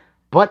anyone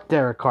but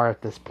Derek Carr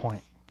at this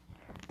point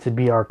to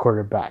be our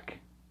quarterback.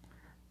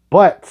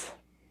 But,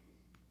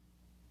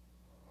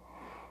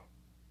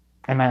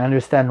 and I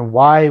understand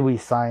why we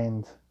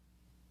signed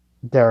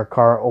Derek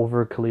Carr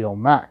over Khalil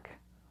Mack,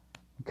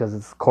 because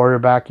it's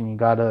quarterback and you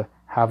got to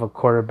have a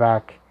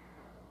quarterback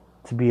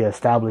to be an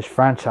established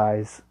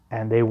franchise,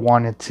 and they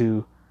wanted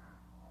to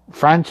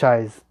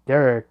franchise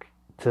Derek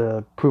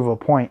to prove a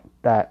point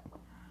that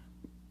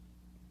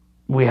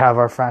we have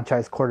our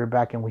franchise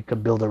quarterback and we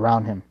could build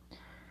around him.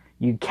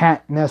 You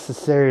can't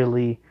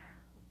necessarily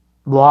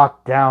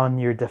lock down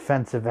your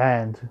defensive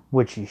end,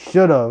 which you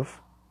should have,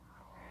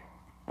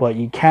 but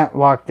you can't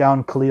lock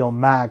down Khalil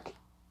Mack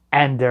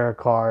and Derek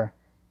Carr.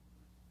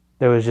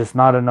 There was just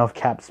not enough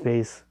cap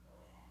space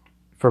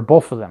for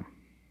both of them.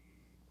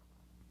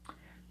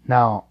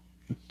 Now,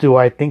 do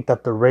I think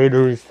that the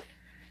Raiders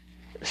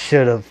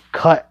should have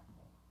cut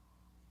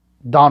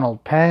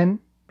Donald Penn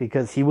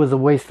because he was a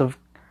waste of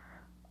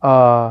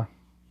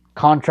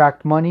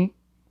contract money?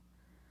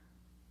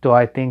 Do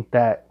I think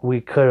that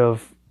we could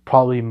have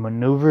probably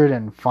maneuvered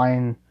and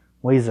find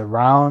ways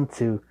around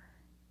to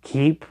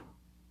keep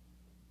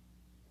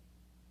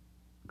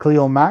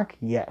Khalil Mack?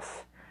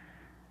 Yes.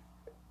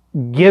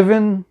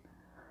 Given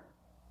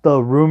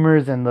the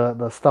rumors and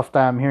the stuff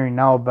that I'm hearing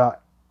now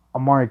about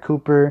Amari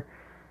Cooper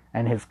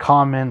and his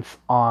comments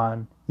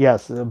on,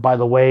 yes, by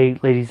the way,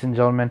 ladies and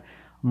gentlemen,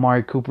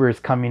 Amari Cooper is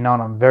coming out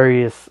on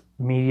various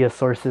media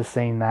sources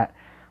saying that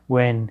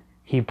when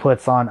he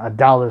puts on a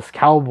Dallas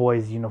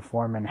Cowboys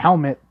uniform and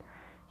helmet,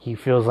 he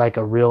feels like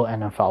a real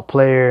NFL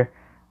player,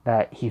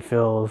 that he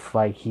feels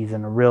like he's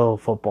in a real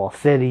football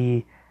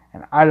city,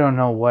 and I don't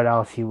know what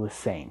else he was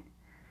saying.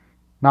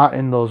 Not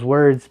in those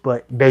words,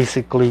 but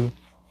basically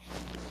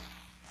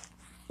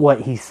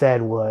what he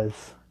said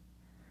was,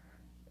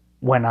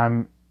 when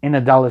I'm in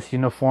a Dallas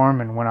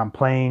uniform and when I'm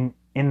playing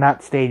in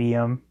that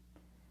stadium,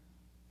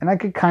 and I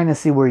could kind of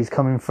see where he's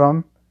coming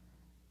from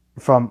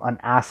an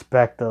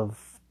aspect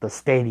of the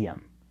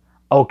stadium.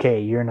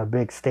 Okay, you're in a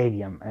big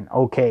stadium, and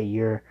okay,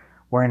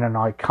 we're in an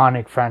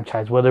iconic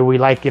franchise, whether we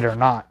like it or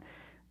not.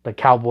 The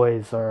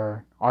Cowboys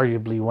are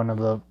arguably one of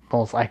the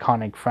most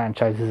iconic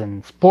franchises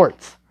in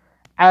sports,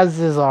 as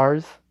is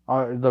ours.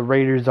 The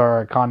Raiders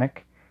are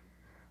iconic,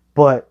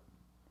 but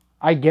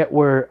I get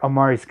where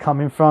Amari's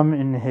coming from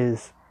in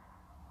his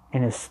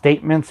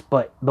statements,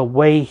 but the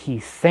way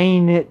he's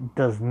saying it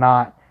does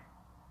not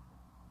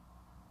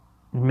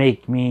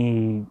make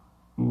me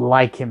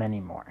like him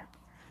anymore.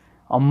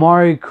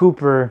 Amari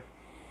Cooper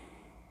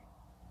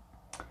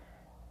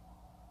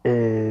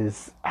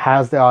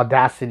has the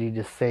audacity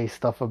to say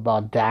stuff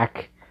about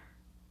Dak.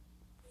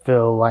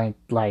 Feel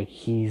like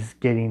he's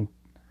getting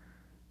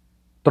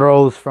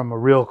throws from a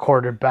real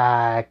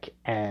quarterback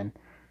and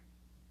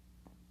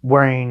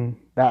wearing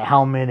that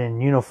helmet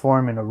and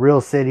uniform in a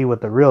real city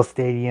with a real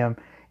stadium.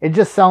 It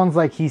just sounds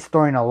like he's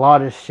throwing a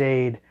lot of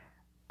shade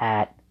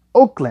at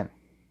Oakland.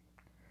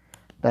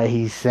 That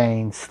he's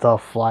saying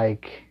stuff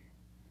like,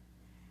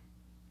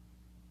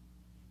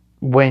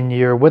 when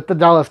you're with the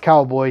Dallas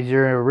Cowboys,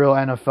 you're a real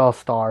NFL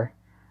star.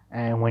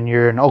 And when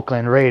you're an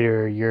Oakland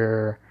Raider,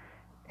 you're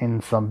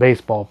in some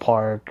baseball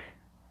park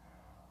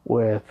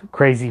with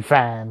crazy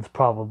fans,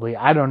 probably.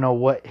 I don't know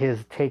what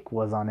his take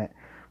was on it.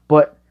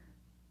 But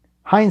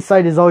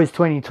hindsight is always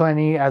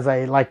 20/20, as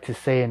I like to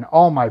say in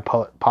all my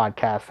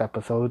podcast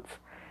episodes.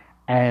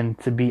 And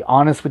to be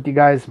honest with you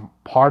guys,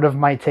 part of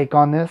my take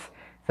on this is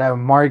that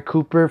Amari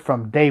Cooper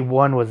from day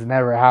one was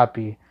never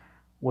happy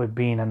with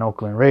being an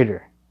Oakland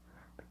Raider.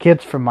 The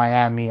kid's from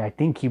Miami. I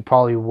think he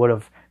probably would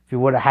have, if he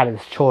would have had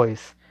his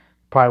choice,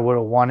 probably would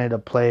have wanted to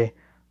play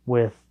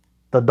with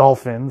the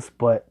Dolphins,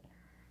 but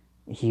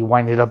he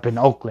winded up in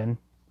Oakland.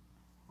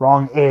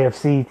 Wrong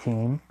AFC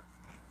team.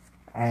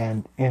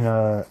 And in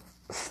a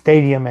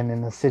stadium and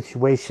in a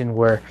situation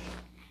where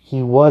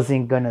he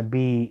wasn't going to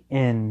be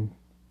in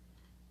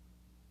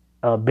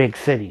a big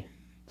city.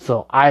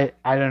 So I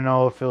don't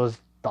know if it was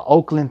the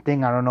Oakland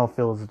thing. I don't know if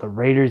it was the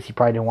Raiders. He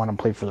probably didn't want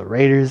to play for the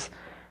Raiders,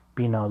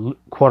 being a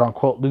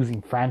quote-unquote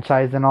losing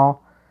franchise and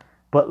all.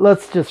 But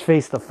let's just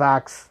face the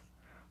facts.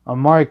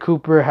 Amari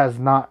Cooper has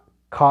not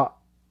caught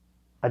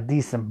a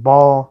decent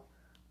ball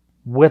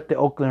with the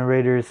Oakland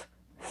Raiders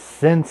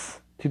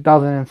since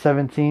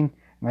 2017.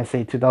 And I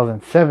say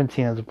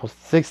 2017 as opposed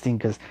to 16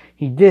 because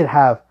he did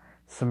have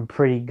some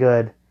pretty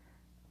good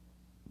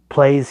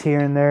plays here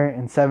and there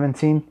in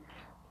 17.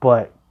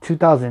 But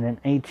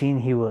 2018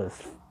 he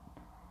was,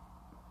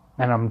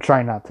 and I'm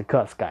trying not to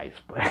cuss, guys,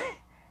 but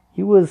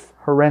he was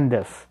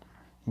horrendous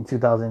in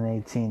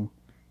 2018.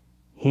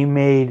 He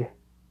made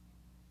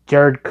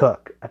Jared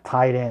Cook, a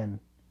tight end,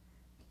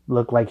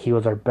 look like he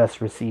was our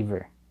best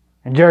receiver.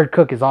 And Jared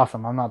Cook is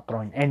awesome. I'm not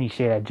throwing any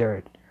shade at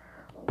Jared.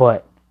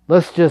 But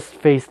let's just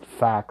face the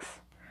facts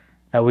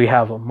that we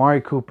have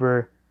Amari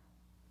Cooper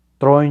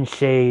throwing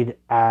shade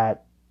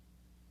at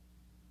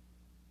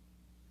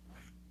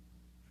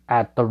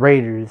the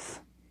Raiders.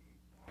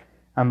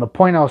 And the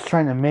point I was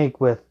trying to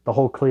make with the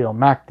whole Khalil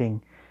Mack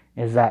thing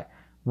is that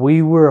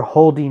we were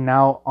holding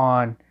out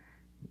on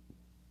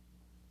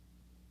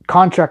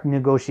contract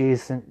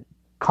negotiations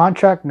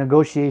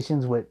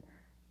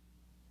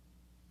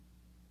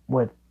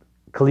with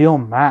Khalil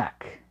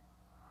Mack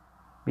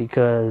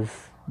because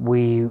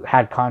we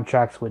had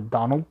contracts with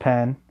Donald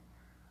Penn.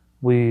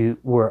 We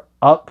were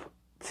up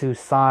to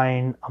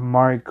sign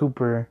Amari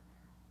Cooper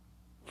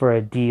for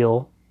a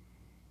deal.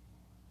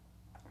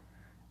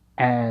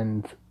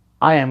 And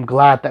I am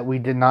glad that we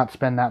did not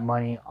spend that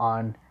money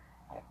on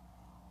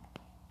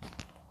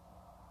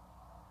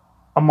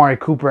Amari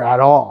Cooper at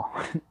all.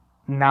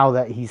 Now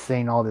that he's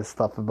saying all this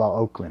stuff about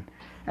Oakland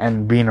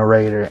and being a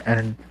Raider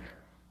and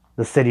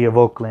the city of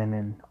Oakland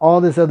and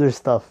all this other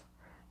stuff,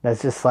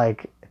 that's just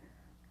like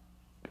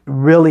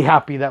really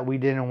happy that we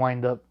didn't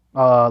wind up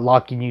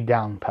locking you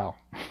down, pal.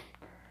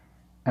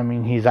 I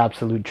mean, he's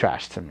absolute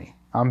trash to me.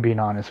 I'm being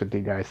honest with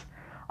you guys.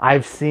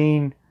 I've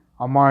seen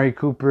Amari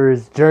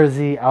Cooper's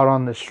jersey out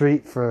on the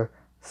street for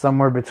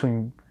somewhere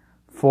between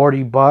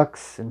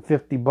 $40 and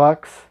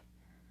 $50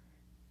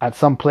 at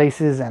some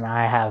places, and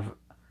I have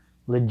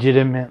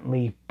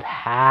legitimately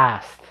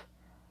passed.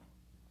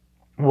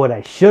 What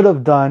I should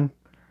have done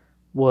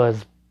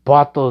was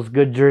bought those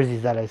good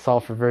jerseys that I saw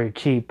for very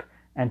cheap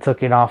and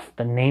took it off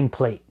the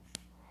nameplate.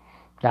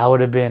 That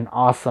would have been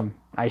awesome.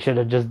 I should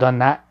have just done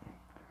that.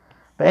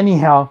 But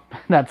anyhow,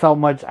 that's how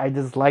much I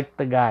disliked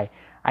the guy.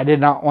 I did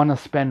not want to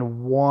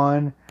spend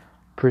one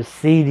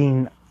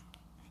proceeding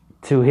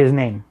to his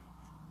name,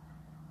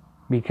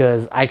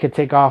 because I could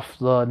take off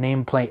the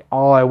nameplate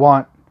all I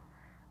want,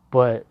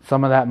 but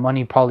some of that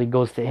money probably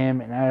goes to him,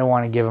 and I don't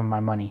want to give him my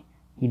money.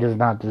 He does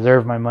not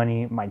deserve my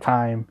money, my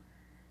time.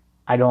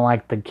 I don't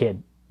like the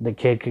kid. The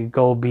kid could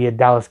go be a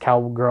Dallas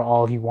Cowgirl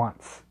all he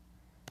wants.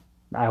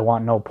 I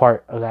want no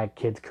part of that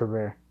kid's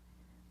career.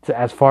 So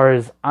as far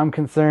as I'm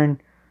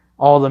concerned,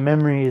 all the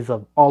memories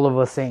of all of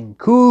us saying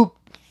 "Coop"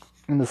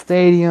 in the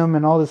stadium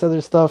and all this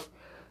other stuff,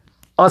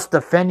 us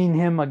defending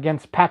him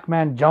against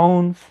Pac-Man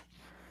Jones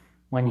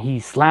when he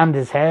slammed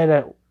his head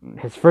at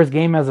his first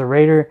game as a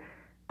Raider,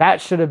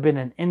 that should have been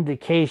an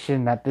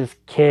indication that this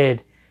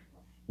kid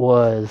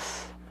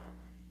was,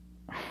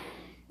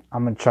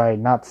 I'm going to try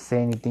not to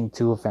say anything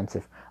too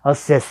offensive, a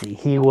sissy.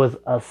 He was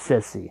a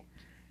sissy.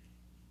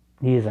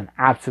 He is an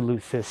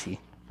absolute sissy.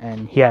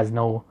 And he has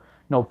no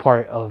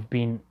part of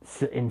being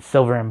in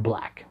silver and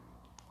black.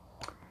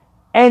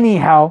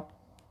 Anyhow,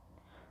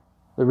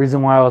 the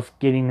reason why I was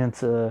getting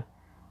into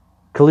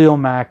Khalil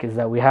Mack is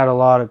that we had a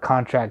lot of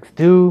contracts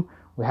due.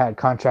 We had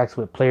contracts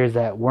with players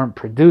that weren't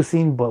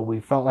producing, but we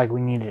felt like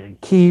we needed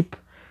to keep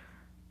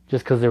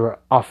just because they were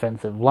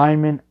offensive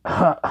linemen.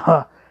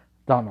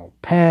 Donald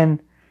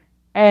Penn.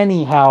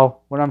 Anyhow,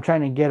 what I'm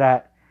trying to get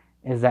at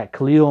is that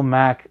Khalil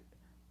Mack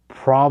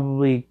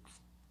probably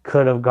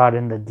could have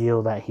gotten the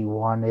deal that he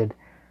wanted,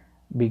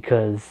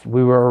 because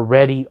we were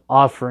already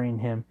offering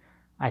him,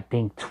 I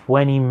think,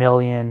 $20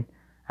 million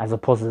as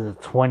opposed to the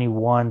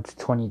 21 to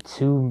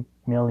 22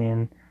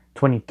 million,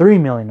 23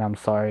 million, I'm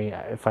sorry,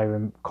 if I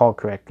recall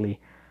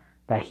correctly,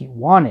 that he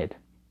wanted.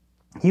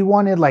 He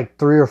wanted like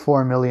 3 or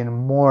 4 million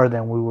more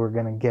than we were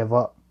going to give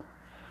up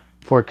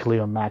for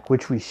Khalil Mack,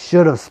 which we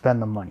should have spent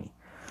the money.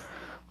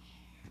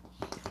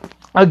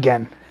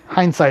 Again,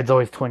 hindsight's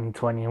always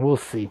 20/20, and we'll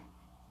see.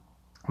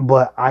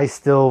 But I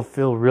still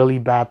feel really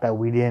bad that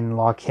we didn't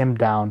lock him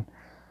down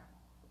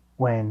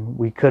when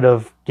we could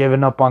have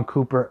given up on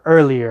Cooper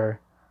earlier.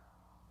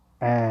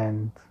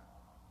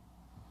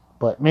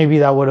 But maybe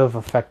that would have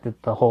affected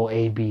the whole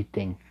AB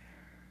thing.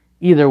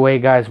 Either way,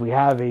 guys, we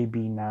have AB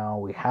now.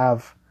 We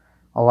have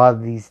a lot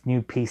of these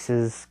new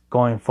pieces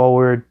going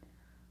forward.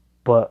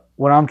 But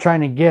what I'm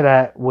trying to get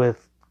at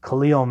with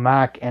Khalil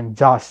Mack and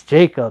Josh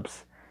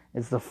Jacobs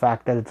It's the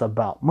fact that it's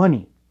about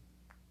money.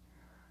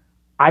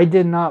 I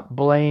did not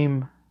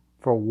blame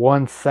for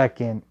 1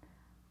 second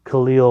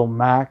Khalil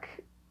Mack.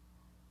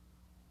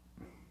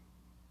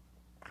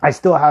 I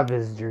still have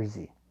his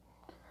jersey.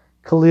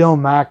 Khalil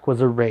Mack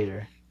was a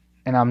Raider,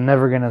 and I'm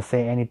never going to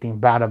say anything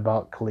bad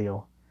about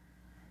Khalil.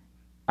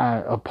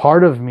 A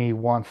part of me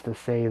wants to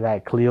say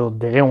that Khalil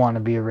didn't want to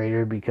be a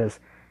Raider because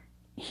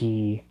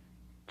he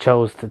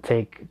chose to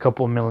take a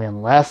couple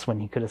million less when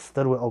he could have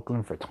stood with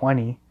Oakland for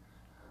 20.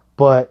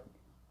 But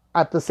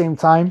at the same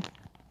time,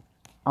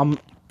 I'm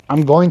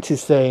going to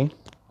say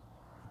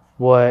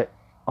what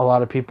a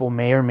lot of people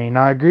may or may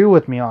not agree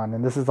with me on,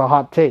 and this is a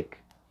hot take.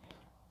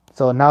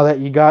 So now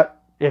that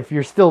if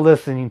you're still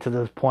listening to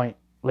this point,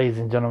 ladies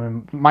and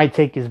gentlemen, my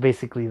take is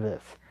basically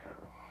this.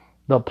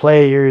 The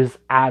players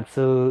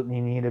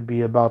absolutely need to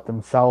be about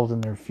themselves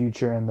and their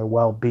future and their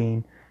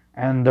well-being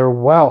and their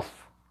wealth.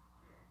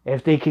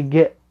 If they could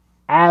get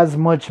as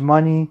much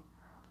money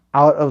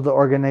out of the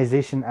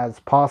organization as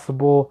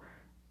possible,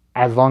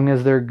 as long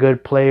as they're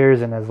good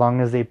players and as long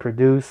as they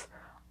produce,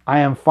 I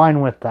am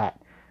fine with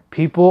that.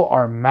 People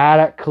are mad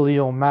at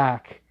Khalil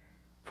Mack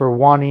for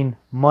wanting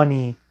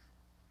money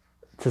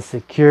to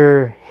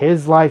secure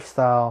his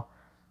lifestyle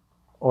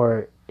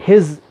or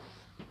his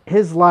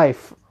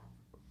life.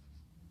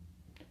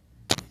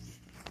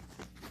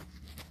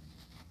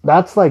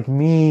 That's like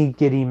me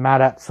getting mad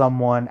at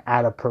someone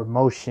at a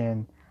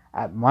promotion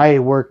at my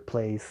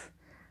workplace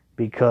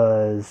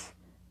because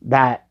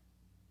that,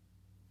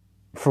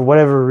 for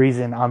whatever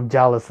reason, I'm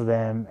jealous of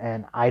them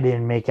and I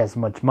didn't make as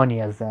much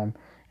money as them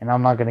and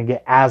I'm not going to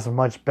get as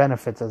much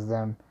benefits as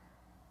them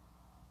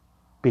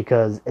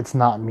because it's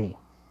not me.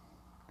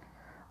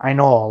 I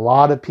know a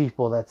lot of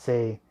people that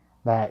say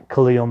that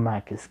Khalil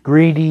Mack is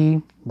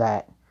greedy,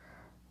 that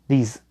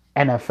these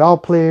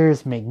NFL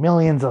players make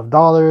millions of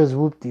dollars,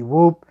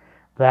 whoop-de-whoop,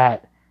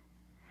 that,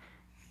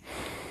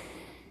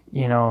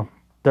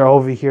 they're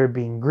over here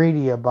being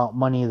greedy about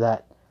money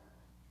that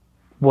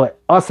what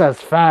us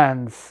as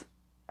fans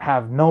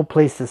have no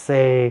place to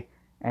say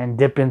and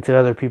dip into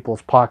other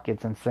people's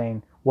pockets and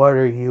saying, what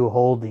are you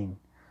holding?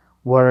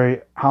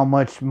 How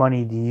much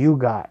money do you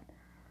got?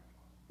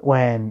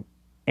 When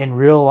in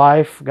real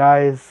life,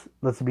 guys,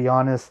 let's be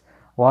honest,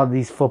 a lot of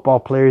these football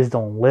players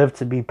don't live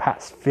to be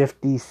past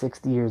 50,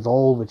 60 years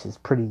old, which is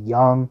pretty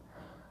young.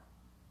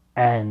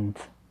 And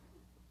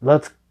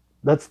let's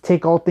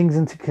take all things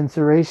into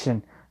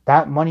consideration.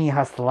 That money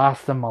has to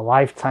last them a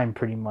lifetime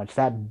pretty much.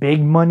 That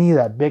big money,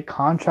 that big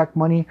contract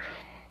money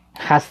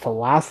has to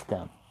last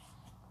them.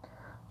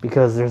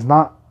 Because there's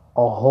not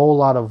a whole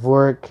lot of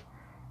work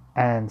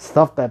and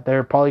stuff that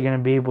they're probably going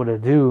to be able to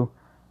do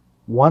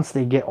once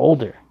they get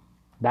older.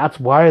 That's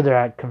why they're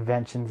at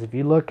conventions. If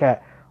you look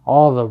at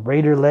all the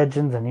Raider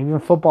legends and even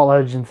football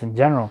legends in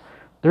general,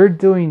 they're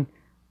doing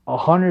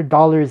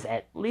 $100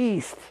 at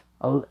least.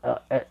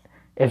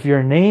 If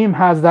your name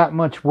has that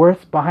much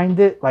worth behind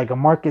it, like a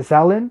Marcus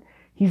Allen,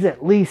 he's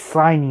at least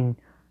signing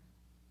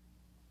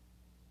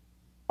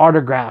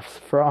autographs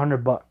for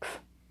 $100.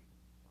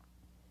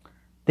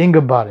 Think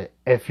about it.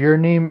 If your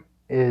name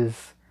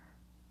is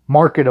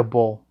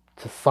marketable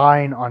to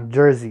sign on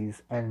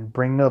jerseys and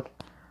bring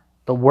up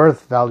the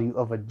worth value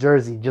of a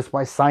jersey just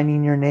by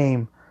signing your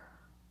name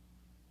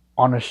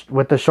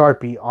with a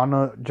Sharpie on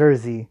a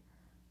jersey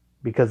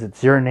because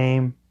it's your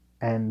name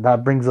and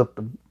that brings up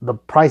the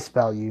price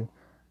value,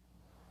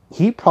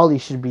 he probably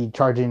should be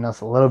charging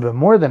us a little bit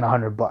more than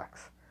 $100.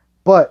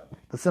 But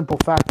the simple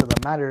fact of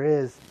the matter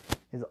is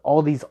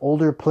all these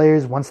older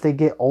players, once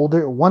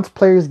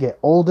players get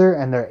older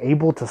and they're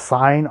able to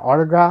sign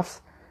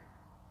autographs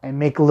and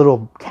make a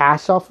little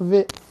cash off of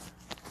it,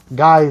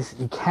 guys,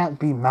 you can't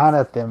be mad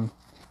at them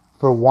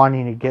for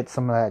wanting to get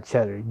some of that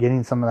cheddar,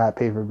 getting some of that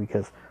paper,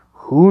 because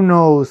who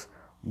knows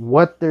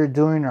what they're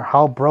doing or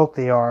how broke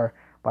they are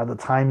by the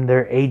time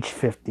they're age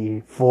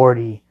 50,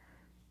 40,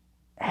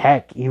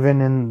 heck,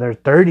 even in their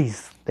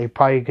 30s, they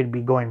probably could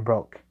be going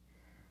broke.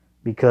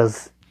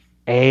 Because,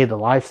 the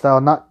lifestyle,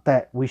 not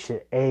that we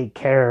should,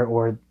 care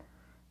or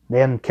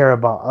them care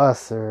about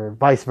us or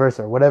vice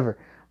versa or whatever.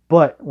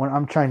 But what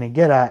I'm trying to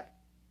get at,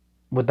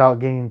 without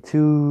getting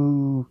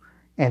too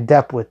in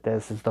depth with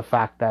this, is the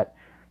fact that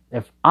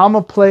if I'm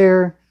a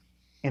player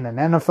in an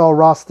NFL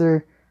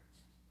roster,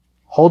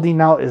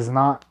 holding out is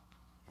not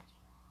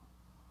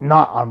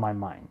on my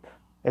mind.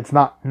 It's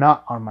not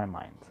on my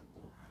mind.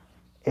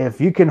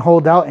 If you can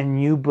hold out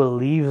and you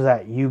believe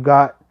that you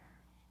got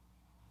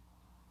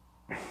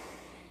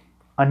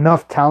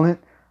enough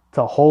talent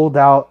to hold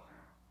out,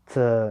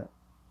 to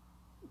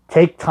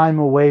take time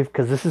away,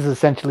 because this is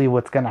essentially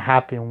what's going to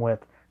happen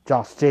with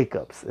Josh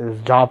Jacobs.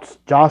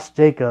 Josh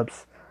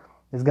Jacobs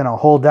is going to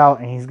hold out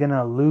and he's going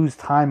to lose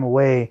time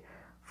away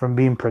from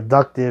being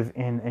productive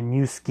in a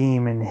new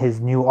scheme in his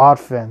new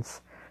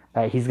offense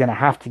that he's going to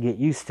have to get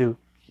used to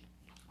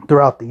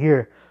throughout the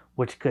year,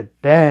 which could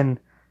then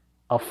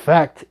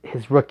affect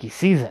his rookie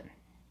season.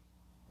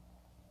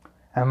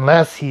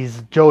 Unless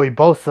he's Joey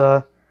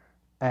Bosa,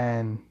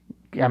 and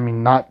I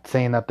mean, not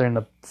saying that they're in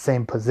the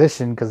same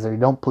position because they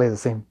don't play the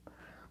same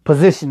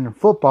position in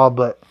football,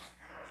 but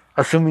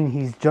assuming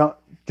he's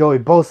Joey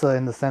Bosa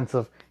in the sense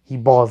of he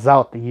balls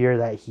out the year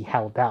that he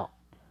held out.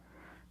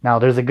 Now,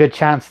 there's a good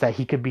chance that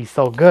he could be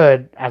so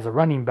good as a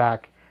running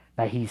back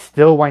that he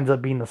still winds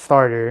up being the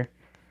starter,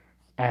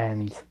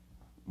 and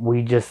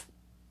we just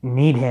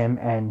need him,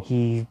 and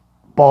he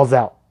balls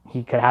out.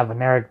 He could have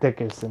an Eric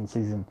Dickerson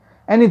season.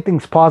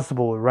 Anything's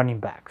possible with running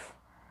backs.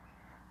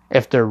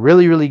 If they're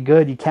really, really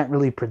good, you can't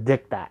really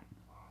predict that.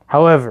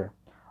 However,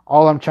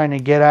 all I'm trying to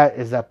get at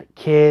is that the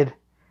kid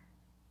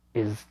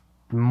is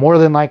more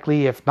than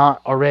likely, if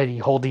not already,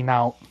 holding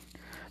out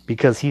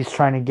because he's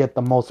trying to get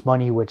the most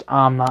money, which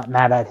I'm not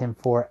mad at him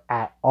for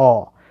at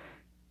all.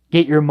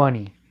 Get your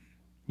money.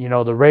 You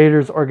know, the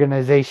Raiders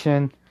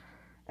organization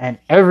and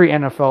every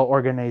NFL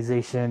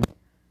organization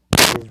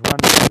is run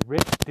by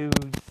rich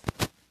dudes,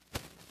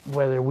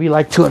 whether we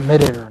like to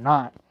admit it or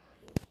not.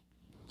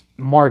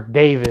 Mark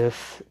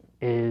Davis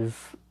is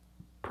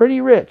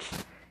pretty rich.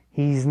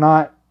 He's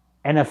not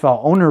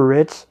NFL owner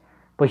rich,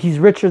 but he's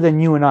richer than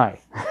you and I.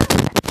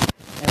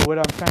 And what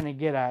I'm trying to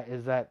get at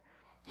is that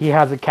he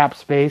has a cap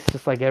space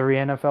just like every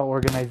NFL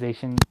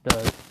organization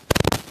does.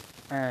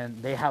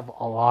 And they have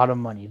a lot of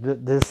money.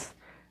 The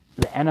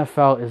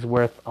NFL is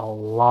worth a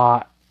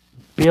lot,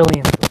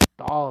 billions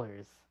of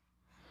dollars.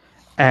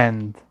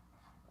 And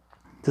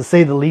to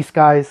say the least,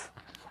 guys,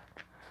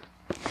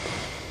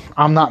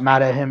 I'm not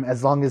mad at him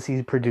as long as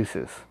he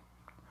produces.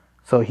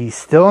 So he's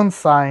still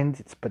unsigned.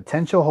 It's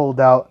potential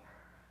holdout.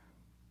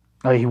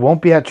 He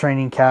won't be at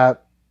training camp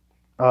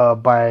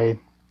by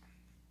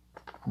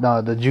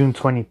the June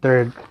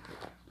 23rd.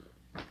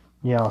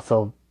 You know,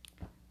 so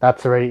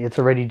it's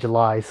already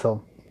July.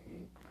 So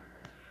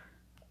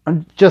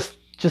I'm just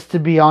to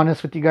be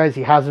honest with you guys,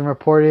 he hasn't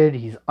reported.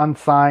 He's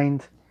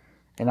unsigned,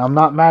 and I'm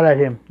not mad at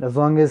him as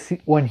long as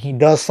when he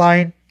does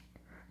sign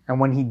and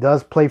when he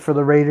does play for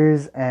the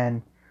Raiders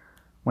and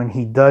when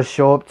he does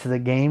show up to the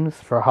games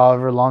for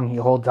however long he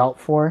holds out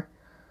for,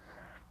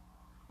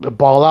 the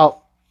ball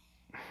out.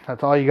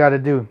 That's all you got to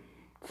do.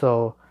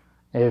 So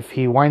if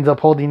he winds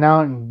up holding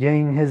out and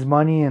getting his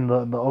money and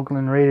the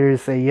Oakland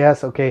Raiders say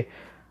yes, okay.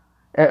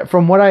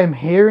 From what I'm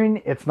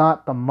hearing, it's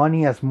not the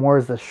money as more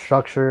as the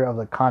structure of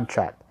the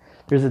contract.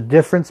 There's a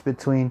difference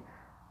between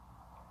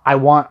I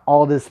want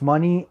all this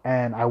money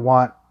and I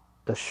want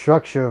the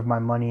structure of my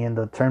money and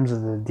the terms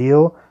of the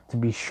deal to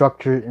be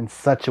structured in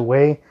such a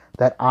way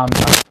that I'm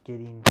not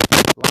getting,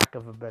 lack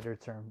of a better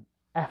term,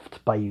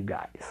 effed by you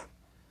guys.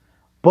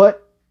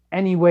 But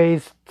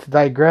anyways, to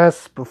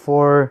digress,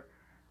 before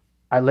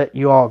I let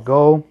you all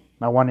go,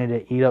 I wanted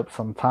to eat up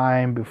some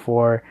time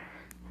before,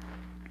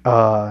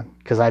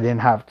 because I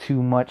didn't have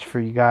too much for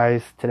you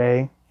guys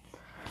today.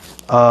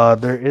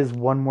 There is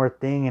one more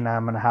thing, and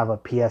I'm going to have a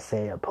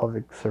PSA, a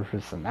public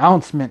service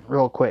announcement,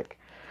 real quick.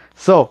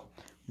 So,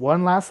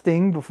 one last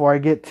thing before I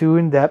get too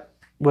in-depth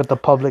with the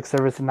public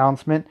service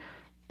announcement.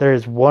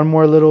 There's one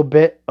more little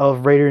bit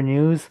of Raider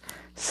news.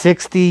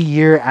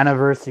 60-year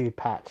anniversary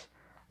patch.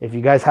 If you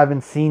guys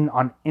haven't seen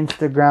on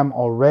Instagram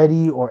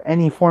already or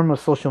any form of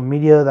social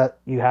media that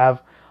you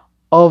have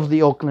of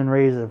the Oakland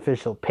Raiders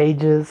official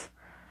pages,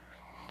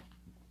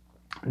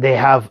 they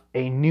have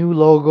a new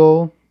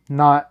logo,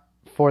 not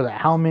for the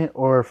helmet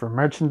or for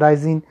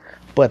merchandising,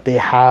 but they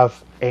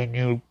have a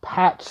new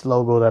patch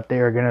logo that they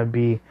are going to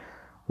be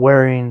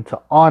wearing to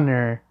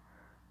honor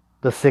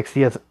the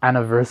 60th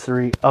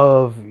anniversary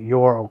of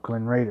your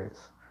Oakland Raiders.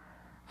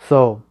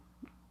 So,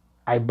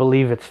 I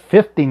believe it's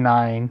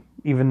 59,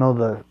 even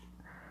though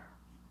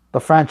the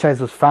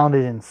franchise was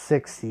founded in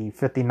 60.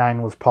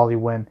 59 was probably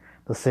when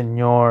the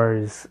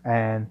seniors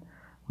and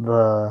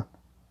the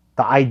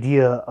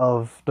idea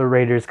of the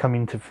Raiders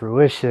coming to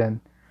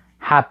fruition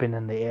happened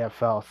in the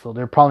AFL. So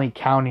they're probably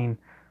counting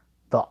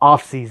the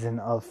offseason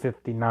of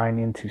 59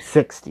 into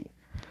 60.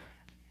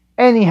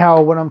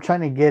 Anyhow, what I'm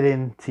trying to get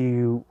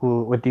into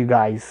with you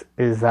guys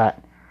is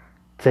that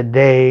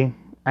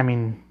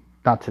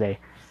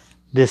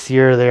this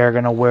year they are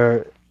going to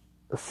wear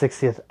the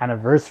 60th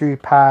anniversary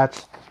patch.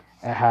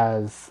 It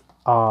has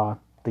the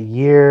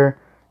year.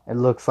 It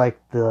looks like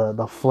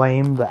the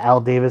flame, the Al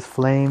Davis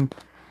flame,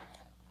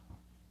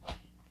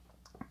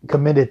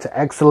 committed to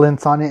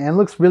excellence on it, and it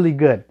looks really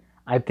good.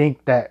 I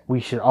think that we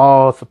should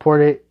all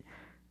support it.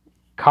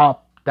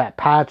 Cop that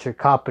patch or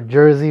cop a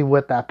jersey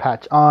with that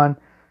patch on.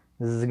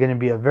 This is going to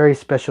be a very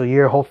special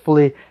year.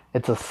 Hopefully,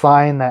 it's a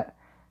sign that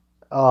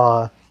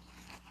the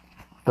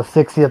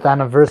 60th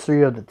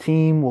anniversary of the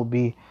team will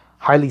be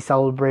highly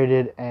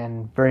celebrated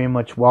and very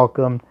much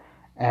welcomed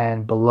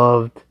and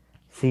beloved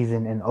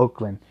season in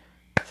Oakland,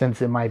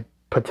 since it might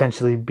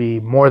potentially be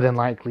more than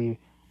likely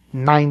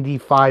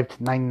 95 to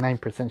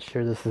 99%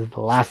 sure this is the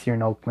last year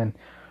in Oakland.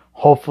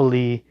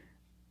 Hopefully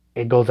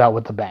it goes out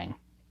with a bang,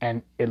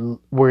 and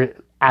we're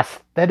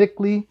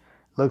aesthetically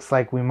looks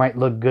like we might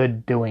look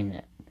good doing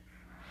it.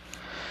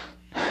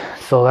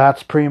 So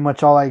that's pretty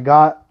much all I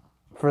got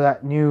for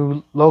that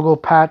new logo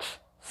patch.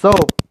 So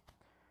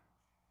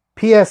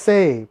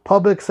PSA,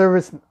 public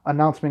service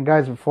announcement,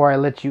 guys, before I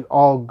let you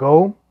all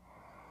go.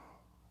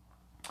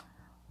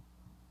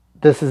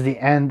 this is the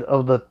end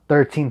of the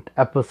 13th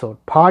episode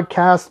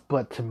podcast.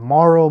 But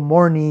tomorrow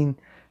morning,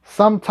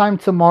 sometime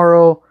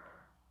tomorrow,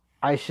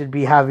 I should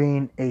be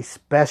having a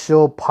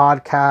special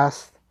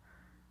podcast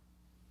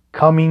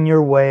coming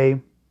your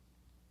way.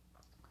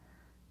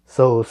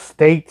 So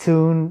stay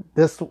tuned.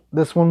 This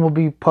one will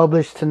be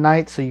published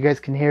tonight, so you guys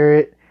can hear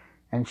it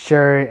and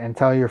share it and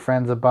tell your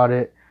friends about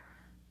it.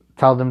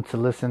 Tell them to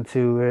listen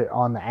to it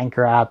on the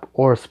Anchor app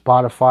or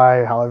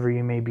Spotify, however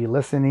you may be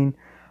listening.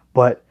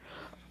 But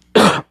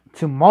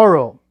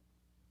tomorrow,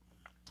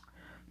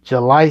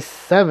 July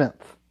 7th,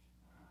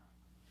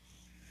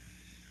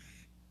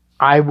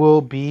 I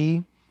will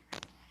be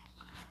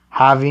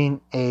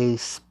having a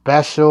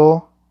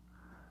special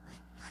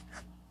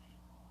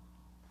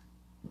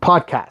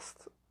podcast.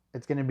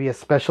 It's going to be a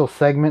special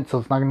segment, so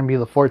it's not going to be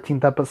the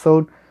 14th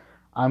episode.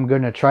 I'm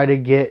going to try to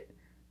get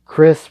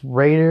Chris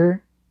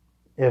Rader.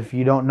 If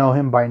you don't know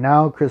him by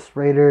now, Chris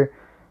Rader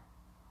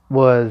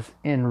was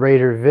in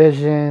Raider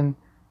Vision,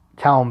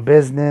 Town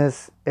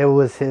Business. It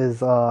was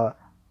his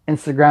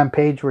Instagram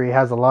page where he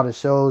has a lot of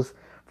shows.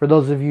 For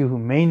those of you who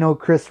may know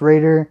Chris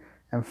Rader,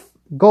 and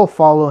go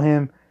follow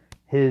him.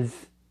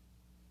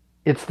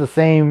 It's the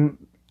same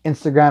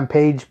Instagram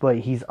page, but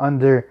he's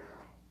under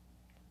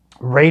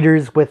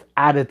Raiders with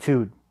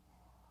Attitude.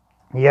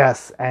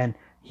 Yes, and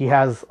he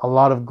has a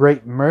lot of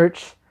great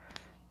merch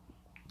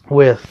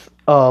with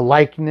a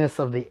likeness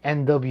of the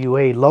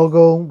NWA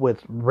logo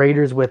with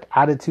Raiders with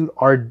Attitude,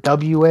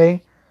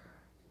 RWA.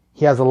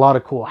 He has a lot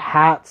of cool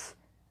hats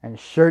and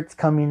shirts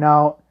coming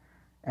out,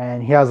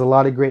 and he has a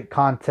lot of great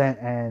content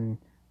and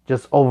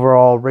just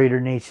overall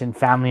Raider Nation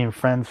family and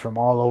friends from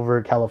all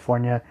over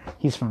California.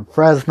 He's from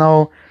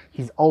Fresno.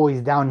 He's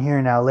always down here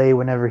in LA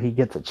whenever he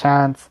gets a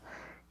chance.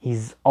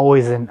 He's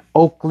always in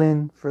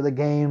Oakland for the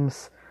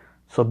games.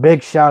 So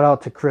big shout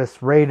out to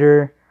Chris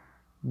Rader.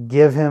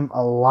 Give him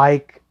a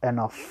like and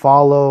a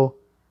follow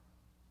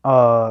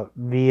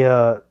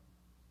via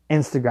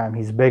Instagram.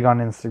 He's big on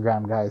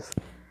Instagram, guys.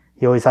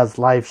 He always has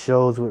live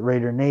shows with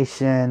Raider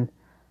Nation.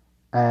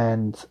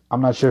 And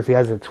I'm not sure if he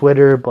has a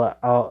Twitter, but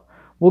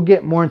we'll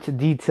get more into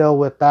detail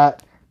with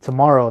that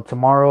tomorrow.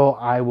 Tomorrow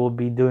I will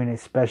be doing a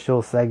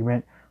special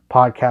segment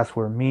podcast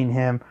where me and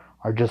him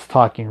are just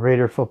talking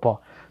Raider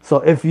football. So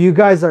if you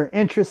guys are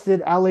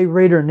interested, LA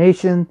Raider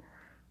Nation,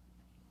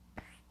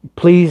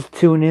 please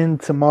tune in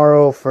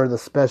tomorrow for the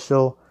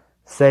special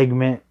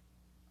segment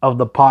of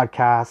the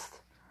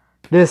podcast.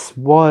 This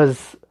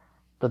was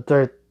the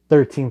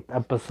 13th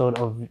episode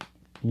of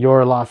your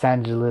Real Los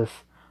Angeles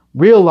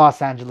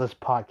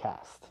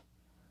podcast.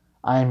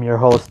 I am your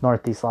host,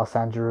 Northeast Los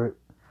Angeles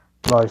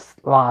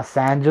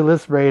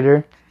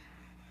Raider.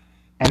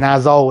 And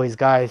as always,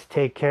 guys,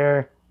 take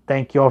care.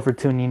 Thank you all for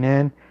tuning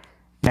in.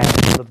 And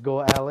let's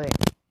go LA.